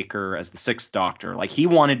Colin Baker as the Sixth Doctor. Like, he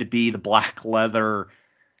wanted to be the black leather,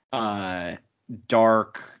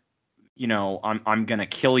 dark, I'm going to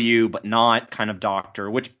kill you, but not kind of Doctor,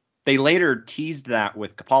 which they later teased that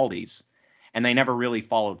with Capaldi's, and they never really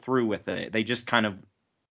followed through with it. They just kind of,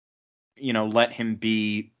 let him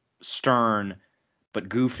be stern but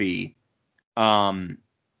goofy. And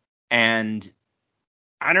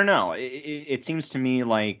I don't know. It seems to me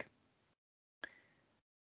like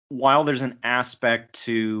while there's an aspect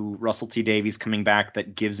to Russell T Davies coming back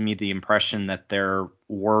that gives me the impression that they're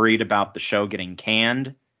worried about the show getting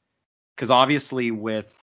canned, because obviously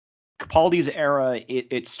with Capaldi's era,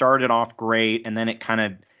 it started off great, and then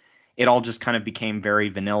it all just kind of became very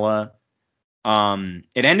vanilla.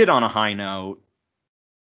 It ended on a high note,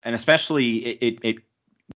 and especially it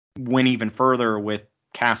went even further with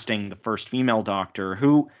casting the first female Doctor,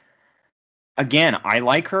 who, again, I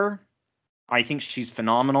like her. I think she's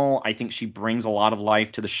phenomenal. I think she brings a lot of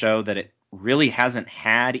life to the show that it really hasn't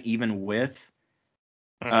had, even with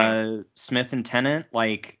Smith and Tennant.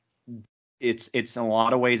 Like, it's in a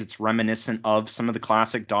lot of ways it's reminiscent of some of the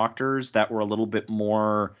classic Doctors that were a little bit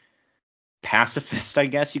more pacifist, I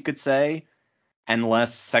guess you could say, and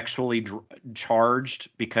less sexually charged,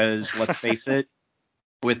 because let's face it,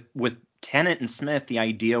 with Tennant and Smith, the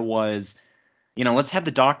idea was, let's have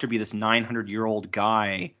the Doctor be this 900-year-old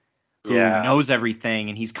guy who knows everything,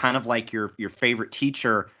 and he's kind of like your favorite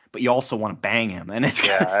teacher, but you also want to bang him. And it's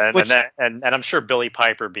and I'm sure Billy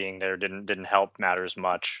Piper being there didn't help matters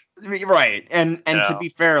much. Right. And to be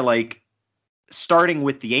fair, like, starting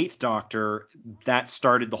with the Eighth Doctor, that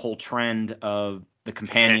started the whole trend of the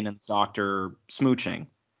companion and the Doctor smooching,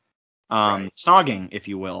 snogging, if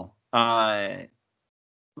you will. Her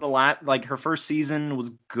first season was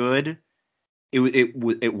good.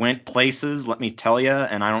 It went places, let me tell you,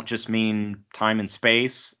 and I don't just mean time and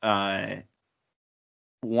space. One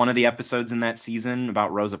of the episodes in that season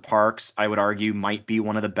about Rosa Parks, I would argue, might be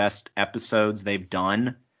one of the best episodes they've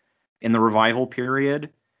done in the revival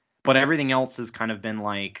period. But everything else has kind of been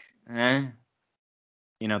like,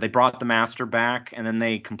 They brought the Master back, and then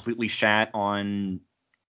they completely shat on,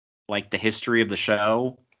 like, the history of the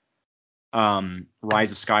show,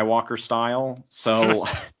 Rise of Skywalker style. So,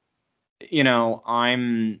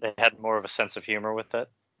 They had more of a sense of humor with it.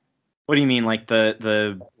 What do you mean, like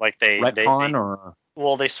the like they retcon, or?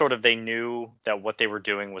 Well, they knew that what they were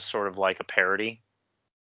doing was sort of like a parody.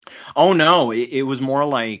 Oh no, it was more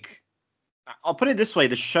like, I'll put it this way: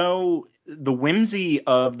 the whimsy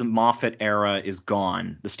of the Moffat era is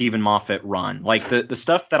gone. The Stephen Moffat run, like the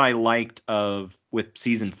stuff that I liked with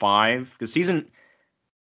season 5, because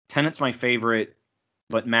Tennant's my favorite,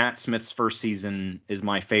 but Matt Smith's first season is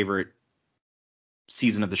my favorite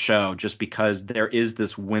season of the show, just because there is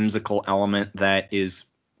this whimsical element that is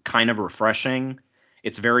kind of refreshing.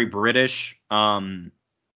 It's very British,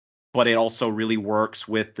 but it also really works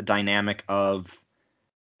with the dynamic of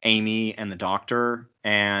Amy and the Doctor,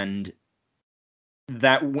 and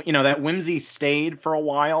that whimsy stayed for a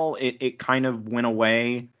while. It kind of went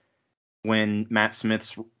away when Matt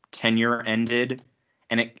Smith's tenure ended,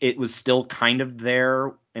 and it was still kind of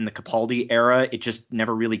there in the Capaldi era. It just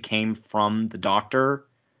never really came from the Doctor.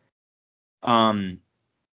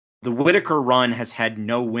 The Whittaker run has had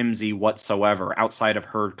no whimsy whatsoever outside of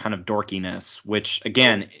her kind of dorkiness, which,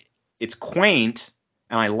 again, it's quaint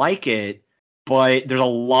and I like it, but there's a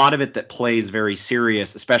lot of it that plays very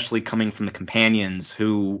serious, especially coming from the companions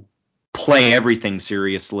who play everything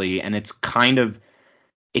seriously, and it's kind of,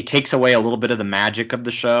 it takes away a little bit of the magic of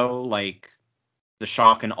the show, like the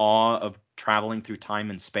shock and awe of traveling through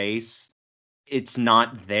time and space. It's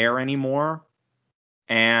not there anymore.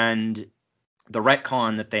 And the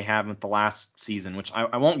retcon that they have with the last season, which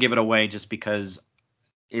I won't give it away just because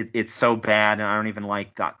it's so bad, and I don't even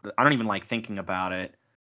like that. I don't even like thinking about it.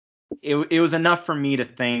 It was enough for me to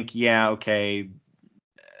think, yeah, okay,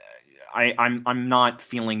 I'm not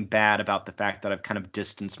feeling bad about the fact that I've kind of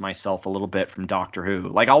distanced myself a little bit from Doctor Who.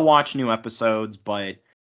 Like, I'll watch new episodes, but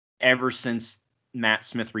ever since Matt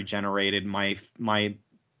Smith regenerated, my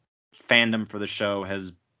fandom for the show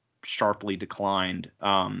has sharply declined.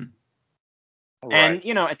 Right.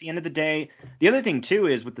 And, at the end of the day, the other thing, too,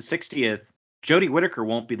 is with the 60th, Jodie Whittaker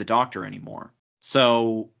won't be the Doctor anymore.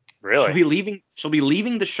 So really, she'll be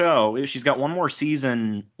leaving the show. She's got one more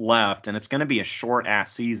season left, and it's going to be a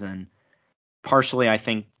short-ass season. partially, I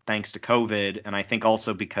think, thanks to COVID, and I think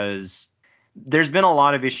also because there's been a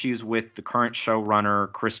lot of issues with the current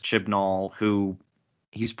showrunner, Chris Chibnall, who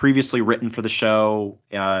he's previously written for the show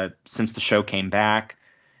since the show came back.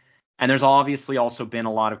 And there's obviously also been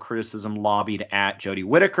a lot of criticism lobbied at Jodie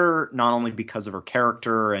Whittaker, not only because of her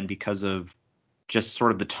character and because of just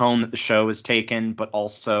sort of the tone that the show has taken, but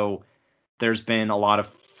also there's been a lot of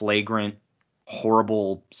flagrant,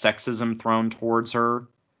 horrible sexism thrown towards her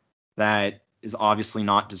that is obviously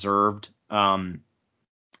not deserved. And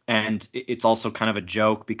it's also kind of a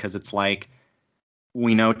joke because it's like,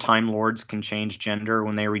 we know Time Lords can change gender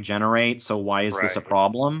when they regenerate, so why is this a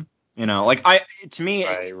problem? You know, like to me,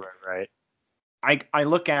 right. I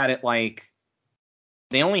look at it like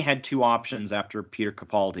they only had two options after Peter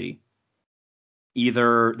Capaldi.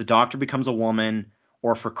 Either the Doctor becomes a woman,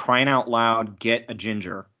 or for crying out loud, get a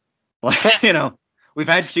ginger. Like, you know, we've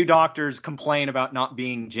had two Doctors complain about not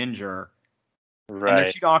being ginger. Right. And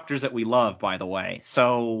they're two Doctors that we love, by the way.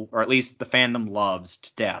 So, or at least the fandom loves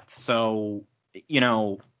to death. So, you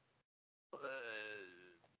know,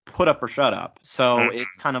 put up or shut up. So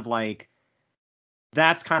it's kind of like,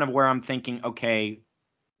 that's kind of where I'm thinking, okay,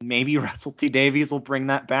 maybe Russell T Davies will bring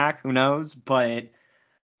that back. Who knows? But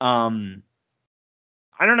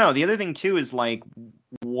I don't know. The other thing too is like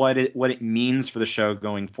what it means for the show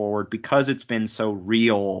going forward, because it's been so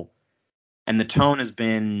real and the tone has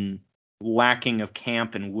been lacking of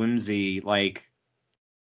camp and whimsy. Like,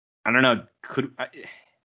 I don't know.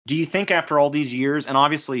 Do you think after all these years, and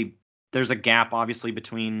obviously there's a gap obviously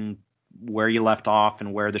between where you left off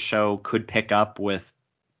and where the show could pick up with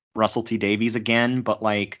Russell T Davies again, but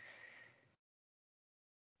like,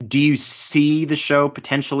 do you see the show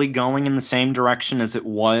potentially going in the same direction as it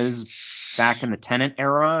was back in the Tennant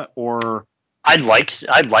era, or? I'd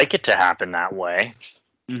like it to happen that way.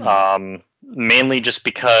 Mm-hmm. Mainly just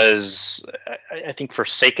because I think, for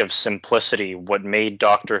sake of simplicity, what made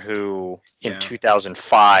Doctor Who in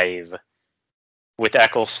 2005 with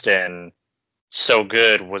Eccleston so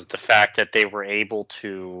good was the fact that they were able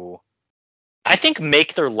to, I think,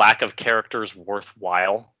 make their lack of characters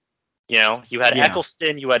worthwhile. You know, you had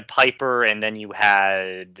Eccleston, you had Piper, and then you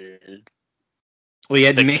had... Well, you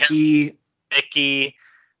had Mickey,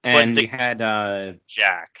 and you had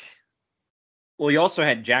Jack. Well, you also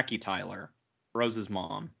had Jackie Tyler, Rose's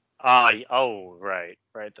mom. Right,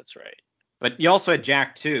 that's right. But you also had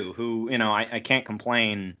Jack, too, who, you know, I can't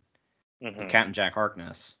complain with Captain Jack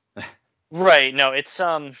Harkness. Right, no,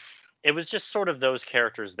 it was just sort of those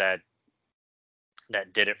characters that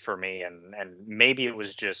did it for me, and maybe it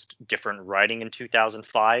was just different writing in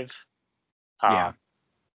 2005.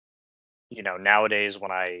 You know, nowadays when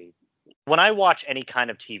I watch any kind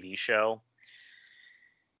of TV show,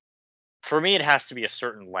 for me it has to be a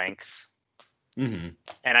certain length. Mm-hmm.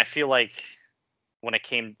 And I feel like when it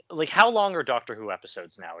came, like, how long are Doctor Who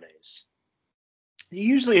episodes nowadays?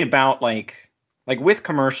 Usually about like with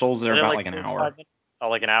commercials, they're about like an hour. Minutes? Oh,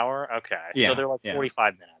 like an hour? Okay. Yeah, so they're like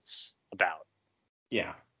 45 minutes about.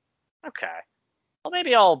 Yeah. Okay. Well,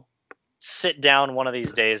 maybe I'll sit down one of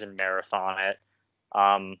these days and marathon it.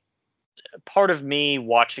 Part of me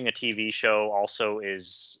watching a TV show also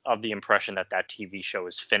is of the impression that TV show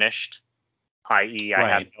is finished, i.e. I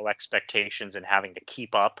have no expectations in having to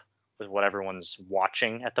keep up with what everyone's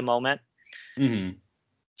watching at the moment. Mm-hmm.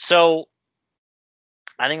 So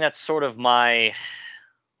I think that's sort of my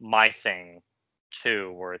thing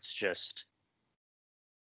too, where it's just,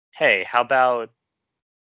 hey, how about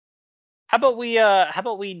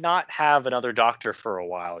we not have another Doctor for a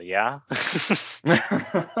while, yeah?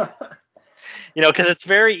 You know, because it's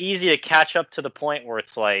very easy to catch up to the point where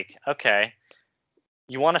it's like, okay,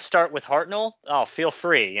 you want to start with Hartnell? Oh, feel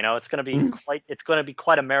free. You know, it's going to be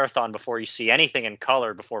quite a marathon before you see anything in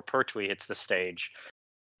color before Pertwee hits the stage.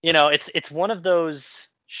 You know, it's one of those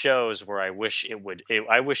shows where I wish it would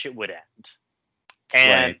end.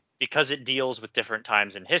 And because it deals with different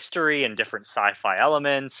times in history and different sci-fi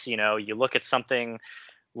elements, you know, you look at something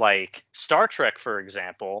like Star Trek, for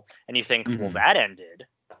example, and you think, well, that ended.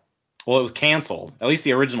 Well, it was canceled. At least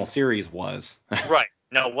the original series was. Right.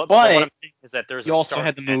 No, what I'm saying is that you also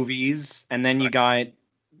had the movies, and then you got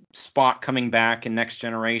Spock coming back in Next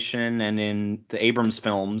Generation and in the Abrams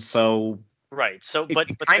films. So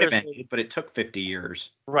it kind of ended, but it took 50 years.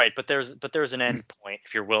 Right, but there's an end point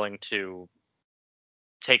if you're willing to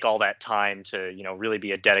take all that time to, you know, really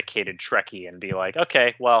be a dedicated Trekkie and be like,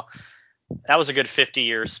 okay, well, that was a good 50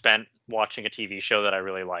 years spent watching a TV show that I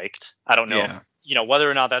really liked. I don't know if, you know, whether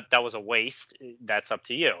or not that was a waste, that's up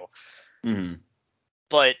to you. Mm-hmm.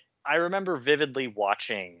 But I remember vividly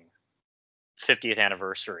watching 50th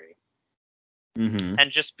Anniversary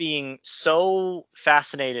and just being so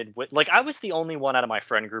fascinated with, like, I was the only one out of my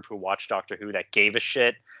friend group who watched Doctor Who that gave a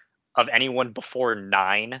shit of anyone before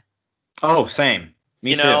 9. Oh, same.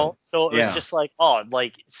 Me too. So it was just like,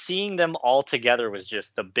 like seeing them all together was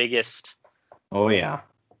just the biggest. Oh yeah.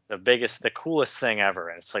 The coolest thing ever.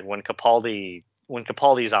 And it's like when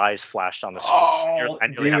Capaldi's eyes flashed on the screen, I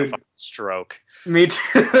nearly had a fucking stroke. Me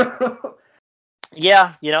too.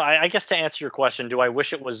 Yeah, I guess to answer your question, do I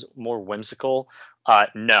wish it was more whimsical?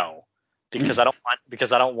 No, because I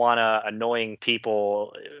don't want annoying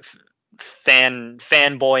people fanboying,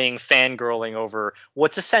 fangirling over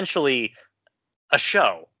what's essentially a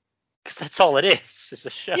show, because that's all it is a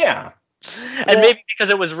show. Yeah. And maybe because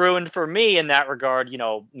it was ruined for me in that regard,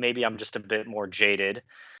 maybe I'm just a bit more jaded.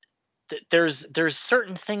 There's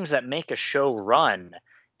certain things that make a show run,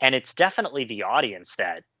 and it's definitely the audience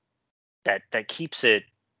that keeps it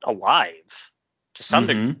alive to some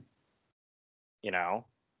degree.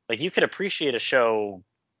 Like you could appreciate a show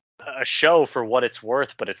for what it's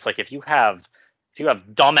worth, but it's like if you have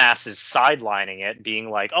dumbasses sidelining it,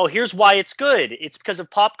 being like, "Oh, here's why it's good. It's because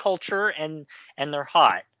of pop culture and they're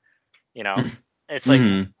hot." It's like,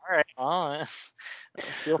 all right,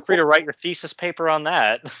 feel free to write your thesis paper on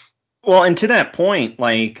that. Well, and to that point,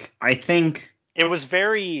 like, I think it was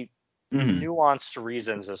very nuanced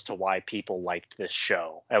reasons as to why people liked this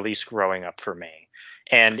show, at least growing up for me.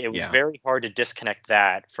 And it was very hard to disconnect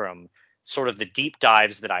that from sort of the deep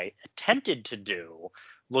dives that I attempted to do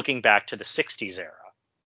looking back to the 60s era.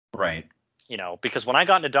 Right. Because when I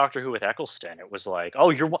got into Doctor Who with Eccleston, it was like, oh,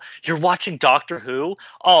 you're watching Doctor Who?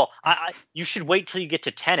 Oh, you should wait till you get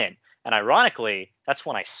to Tennant. And ironically, that's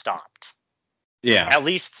when I stopped. Yeah. At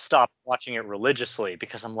least stopped watching it religiously,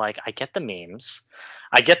 because I'm like, I get the memes,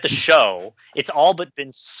 I get the show. It's all but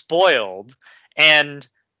been spoiled, and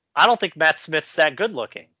I don't think Matt Smith's that good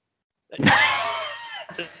looking.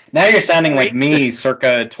 Now you're sounding like me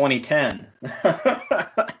circa 2010.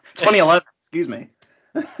 2011, excuse me.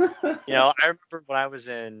 I remember when I was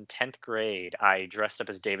in 10th grade, I dressed up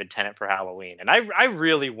as David Tennant for Halloween, and I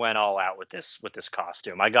really went all out with this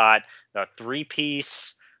costume. I got the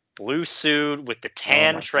 3-piece blue suit with the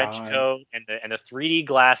tan trench coat and the 3D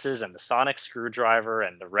glasses and the sonic screwdriver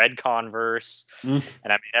and the red Converse. And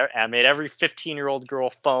I made every 15-year-old girl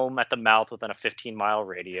foam at the mouth within a 15-mile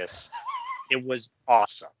radius. It was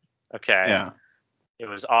awesome. Okay. Yeah. It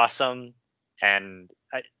was awesome. And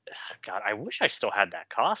I wish I still had that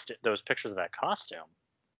costume, those pictures of that costume.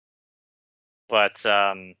 But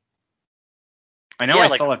I know I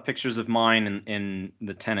still have pictures of mine in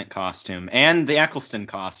the Tennant costume and the Eccleston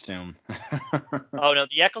costume. Oh no,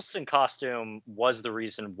 the Eccleston costume was the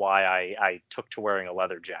reason why I took to wearing a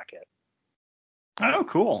leather jacket. Oh,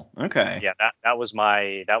 cool. Okay. Yeah, that was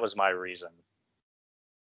my reason.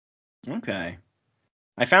 Okay.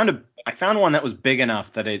 I found one that was big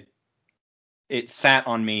enough that it sat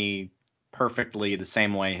on me perfectly the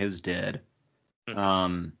same way his did.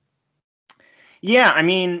 Mm-hmm. Yeah, I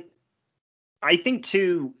mean, I think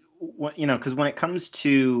too, because when it comes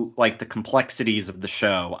to like the complexities of the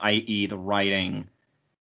show, i.e. the writing,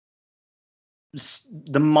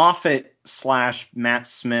 the Moffat / Matt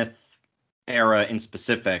Smith era in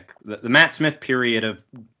specific, the Matt Smith period of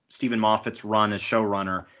Stephen Moffat's run as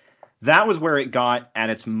showrunner, that was where it got at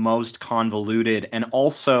its most convoluted and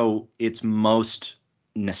also its most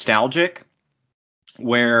nostalgic,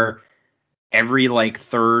 where every like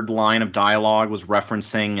third line of dialogue was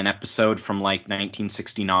referencing an episode from like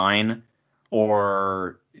 1969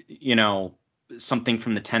 or, something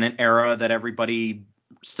from the Tennant era that everybody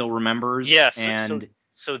still remembers. Yes. Yeah,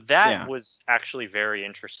 so that was actually very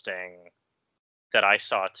interesting that I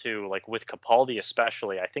saw too, like with Capaldi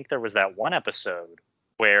especially. I think there was that one episode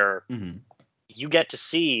where you get to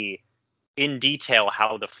see in detail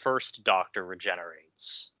how the first Doctor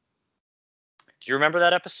regenerates. Do you remember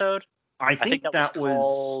that episode? I think that was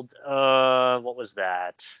called, what was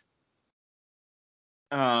that?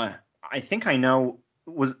 I think I know.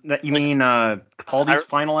 Was that, you mean Capaldi's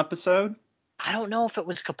final episode? I don't know if it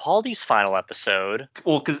was Capaldi's final episode.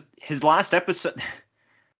 Well, because his last episode,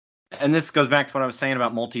 and this goes back to what I was saying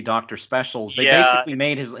about multi-Doctor specials. They basically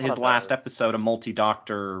made his last episode a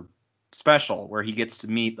multi-Doctor special where he gets to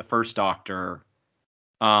meet the first Doctor.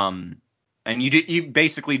 And you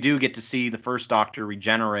basically do get to see the first Doctor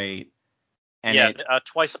regenerate. And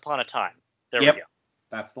Twice Upon a Time. There we go.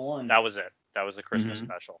 That's the one. That was it. That was the Christmas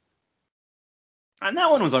special. And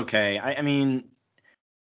that one was okay. I mean,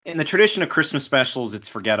 in the tradition of Christmas specials, it's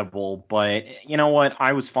forgettable. But you know what?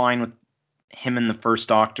 I was fine with him and the first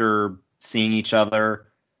Doctor seeing each other.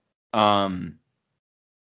 Anyway,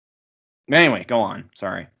 go on.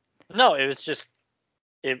 Sorry. No, it was just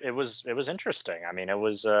it was interesting. I mean, it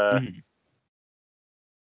was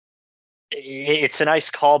it's a nice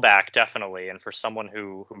callback, definitely, and for someone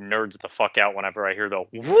who nerds the fuck out whenever I hear the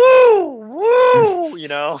woo, you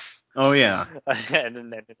know. Oh yeah. And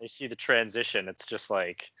then they see the transition, it's just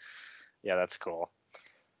like, yeah, that's cool.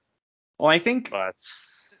 Well, I think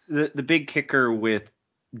the big kicker with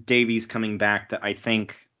Davies coming back that I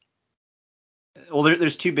think, well,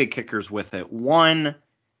 there's two big kickers with it. One,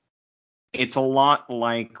 it's a lot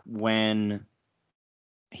like when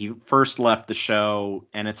he first left the show,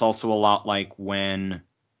 and it's also a lot like when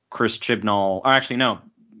Chris Chibnall, or actually no,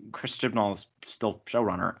 Chris Chibnall is still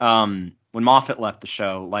showrunner. When Moffat left the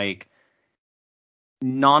show, like,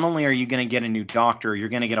 not only are you going to get a new Doctor, you're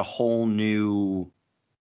going to get a whole new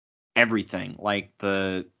everything. Like,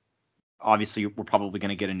 obviously we're probably going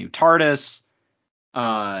to get a new TARDIS.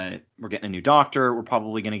 We're getting a new Doctor. We're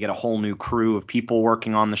probably going to get a whole new crew of people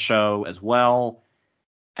working on the show as well.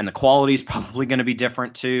 And the quality is probably going to be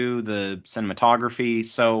different too, the cinematography.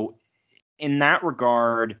 So in that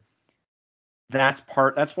regard, that's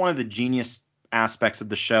one of the genius aspects of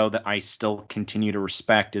the show that I still continue to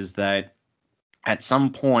respect, is that at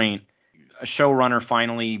some point a showrunner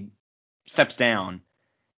finally steps down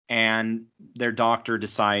and their doctor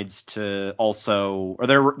decides to also, or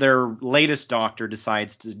their latest doctor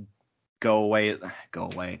decides to go away.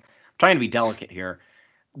 I'm trying to be delicate here.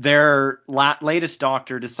 Their latest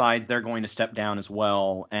doctor decides they're going to step down as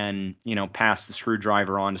well and, pass the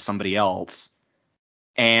screwdriver on to somebody else.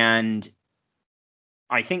 And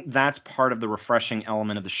I think that's part of the refreshing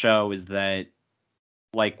element of the show, is that,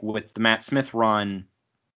 like with the Matt Smith run,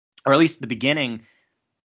 or at least the beginning,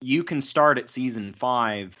 you can start at season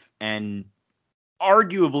 5 and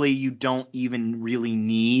arguably you don't even really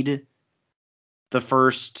need the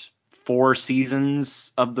first 4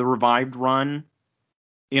 seasons of the revived run.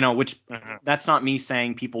 Which that's not me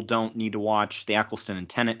saying people don't need to watch the Eccleston and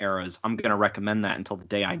Tennant eras. I'm going to recommend that until the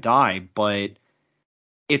day I die. But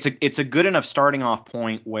it's a good enough starting off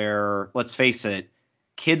point where, let's face it,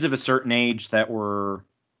 kids of a certain age that were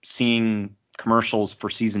seeing commercials for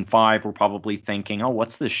season 5 were probably thinking, oh,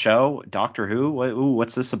 what's this show? Doctor Who?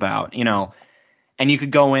 What's this about? And you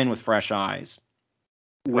could go in with fresh eyes.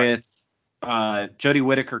 Right. With Jodie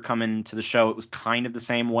Whittaker coming to the show, it was kind of the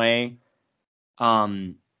same way.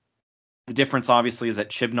 The difference, obviously, is that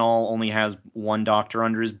Chibnall only has 1 doctor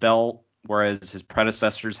under his belt, whereas his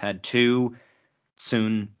predecessors had 2.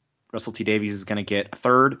 Soon, Russell T Davies is going to get a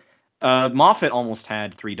 3rd. Moffat almost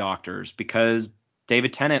had 3 doctors because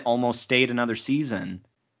David Tennant almost stayed another season,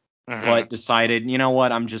 but decided, you know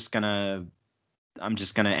what, I'm just gonna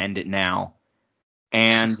end it now,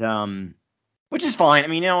 and which is fine. I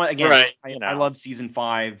mean, again, right, I love season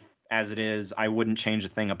 5 as it is. I wouldn't change a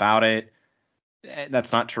thing about it.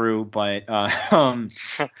 That's not true, but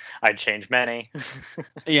I'd change many.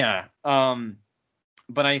 Yeah.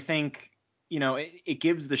 But I think, it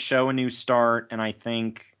gives the show a new start, and I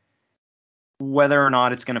think whether or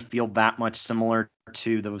not it's going to feel that much similar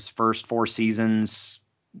to those first 4 seasons,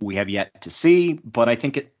 we have yet to see. But I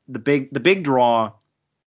think the big draw,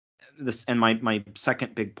 this, and my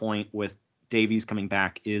second big point with Davies coming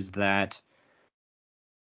back, is that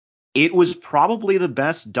it was probably the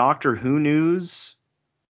best Doctor Who news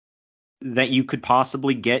that you could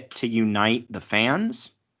possibly get to unite the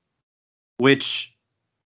fans, which,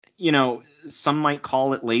 some might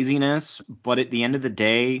call it laziness, but at the end of the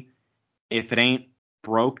day, if it ain't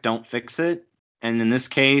broke, don't fix it. And in this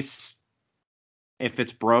case, if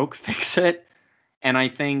it's broke, fix it. And I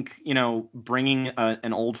think, bringing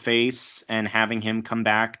an old face and having him come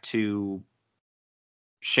back to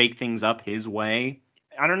shake things up his way,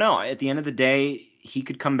 I don't know. At the end of the day, he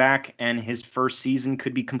could come back and his first season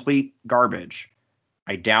could be complete garbage.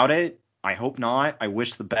 I doubt it. I hope not. I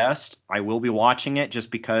wish the best. I will be watching it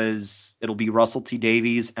just because it'll be Russell T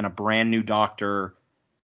Davies and a brand new doctor.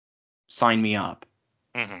 Sign me up.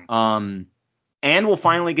 And we'll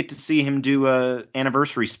finally get to see him do a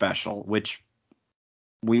anniversary special, which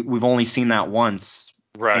we've only seen that once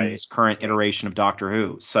in this current iteration of Doctor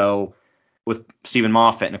Who. So with Stephen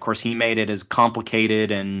Moffat, and of course he made it as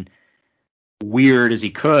complicated and weird as he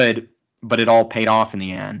could, but it all paid off in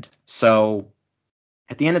the end. So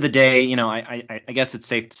at the end of the day, I guess it's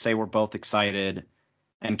safe to say we're both excited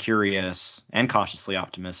and curious and cautiously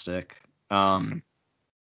optimistic. And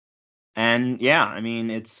yeah, I mean,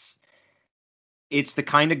 it's the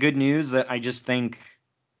kind of good news that I just think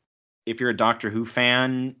if you're a Doctor Who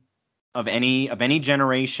fan of any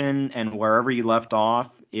generation and wherever you left off,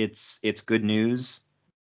 it's good news.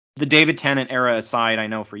 The David Tennant era aside, I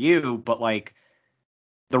know for you, but like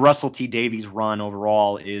the Russell T Davies run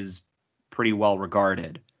overall is pretty well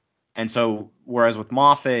regarded. And so, whereas with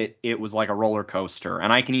Moffat, it was like a roller coaster.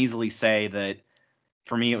 And I can easily say that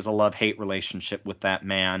for me, it was a love-hate relationship with that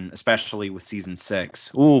man, especially with season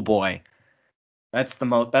 6. Ooh, boy. That's the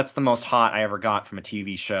most hot I ever got from a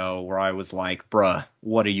TV show, where I was like, bruh,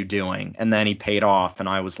 what are you doing? And then he paid off, and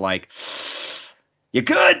I was like, you're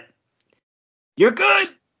good. You're good.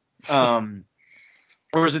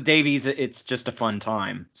 Whereas with Davies, it's just a fun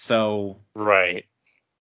time. So, right.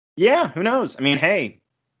 Yeah, who knows? I mean, hey,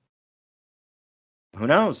 who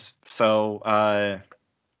knows? So,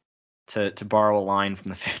 to borrow a line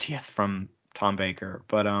from the 50th from Tom Baker,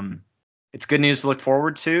 but it's good news to look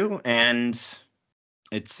forward to, and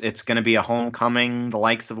it's going to be a homecoming, the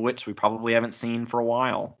likes of which we probably haven't seen for a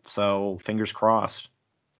while. So, fingers crossed.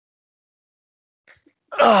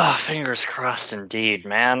 Oh, fingers crossed indeed,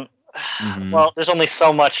 man. Well, there's only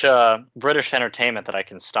so much British entertainment that I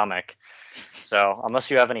can stomach. So, unless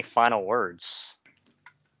you have any final words.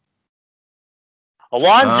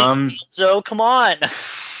 Alonzo, come on.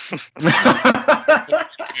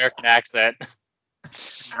 American accent.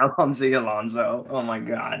 Alonzo. Oh my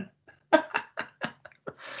God.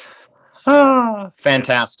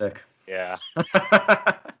 Fantastic. Yeah.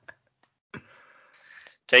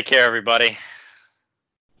 Take care, everybody.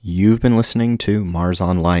 You've been listening to Mars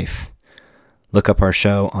on Life. Look up our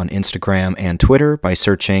show on Instagram and Twitter by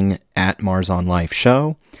searching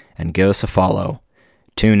 @MarsOnLifeShow and give us a follow.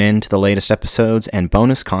 Tune in to the latest episodes and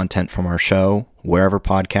bonus content from our show wherever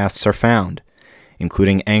podcasts are found,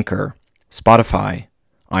 including Anchor, Spotify,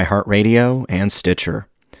 iHeartRadio, and Stitcher.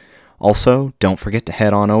 Also, don't forget to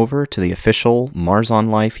head on over to the official Mars on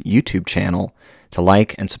Life YouTube channel to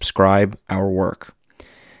like and subscribe our work.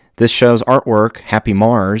 This show's artwork, Happy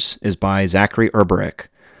Mars, is by Zachary Urberick,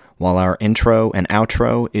 while our intro and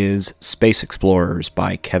outro is Space Explorers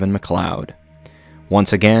by Kevin MacLeod.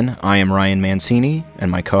 Once again, I am Ryan Mancini,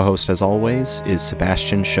 and my co-host as always is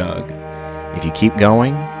Sebastian Shug. If you keep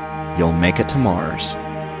going, you'll make it to Mars.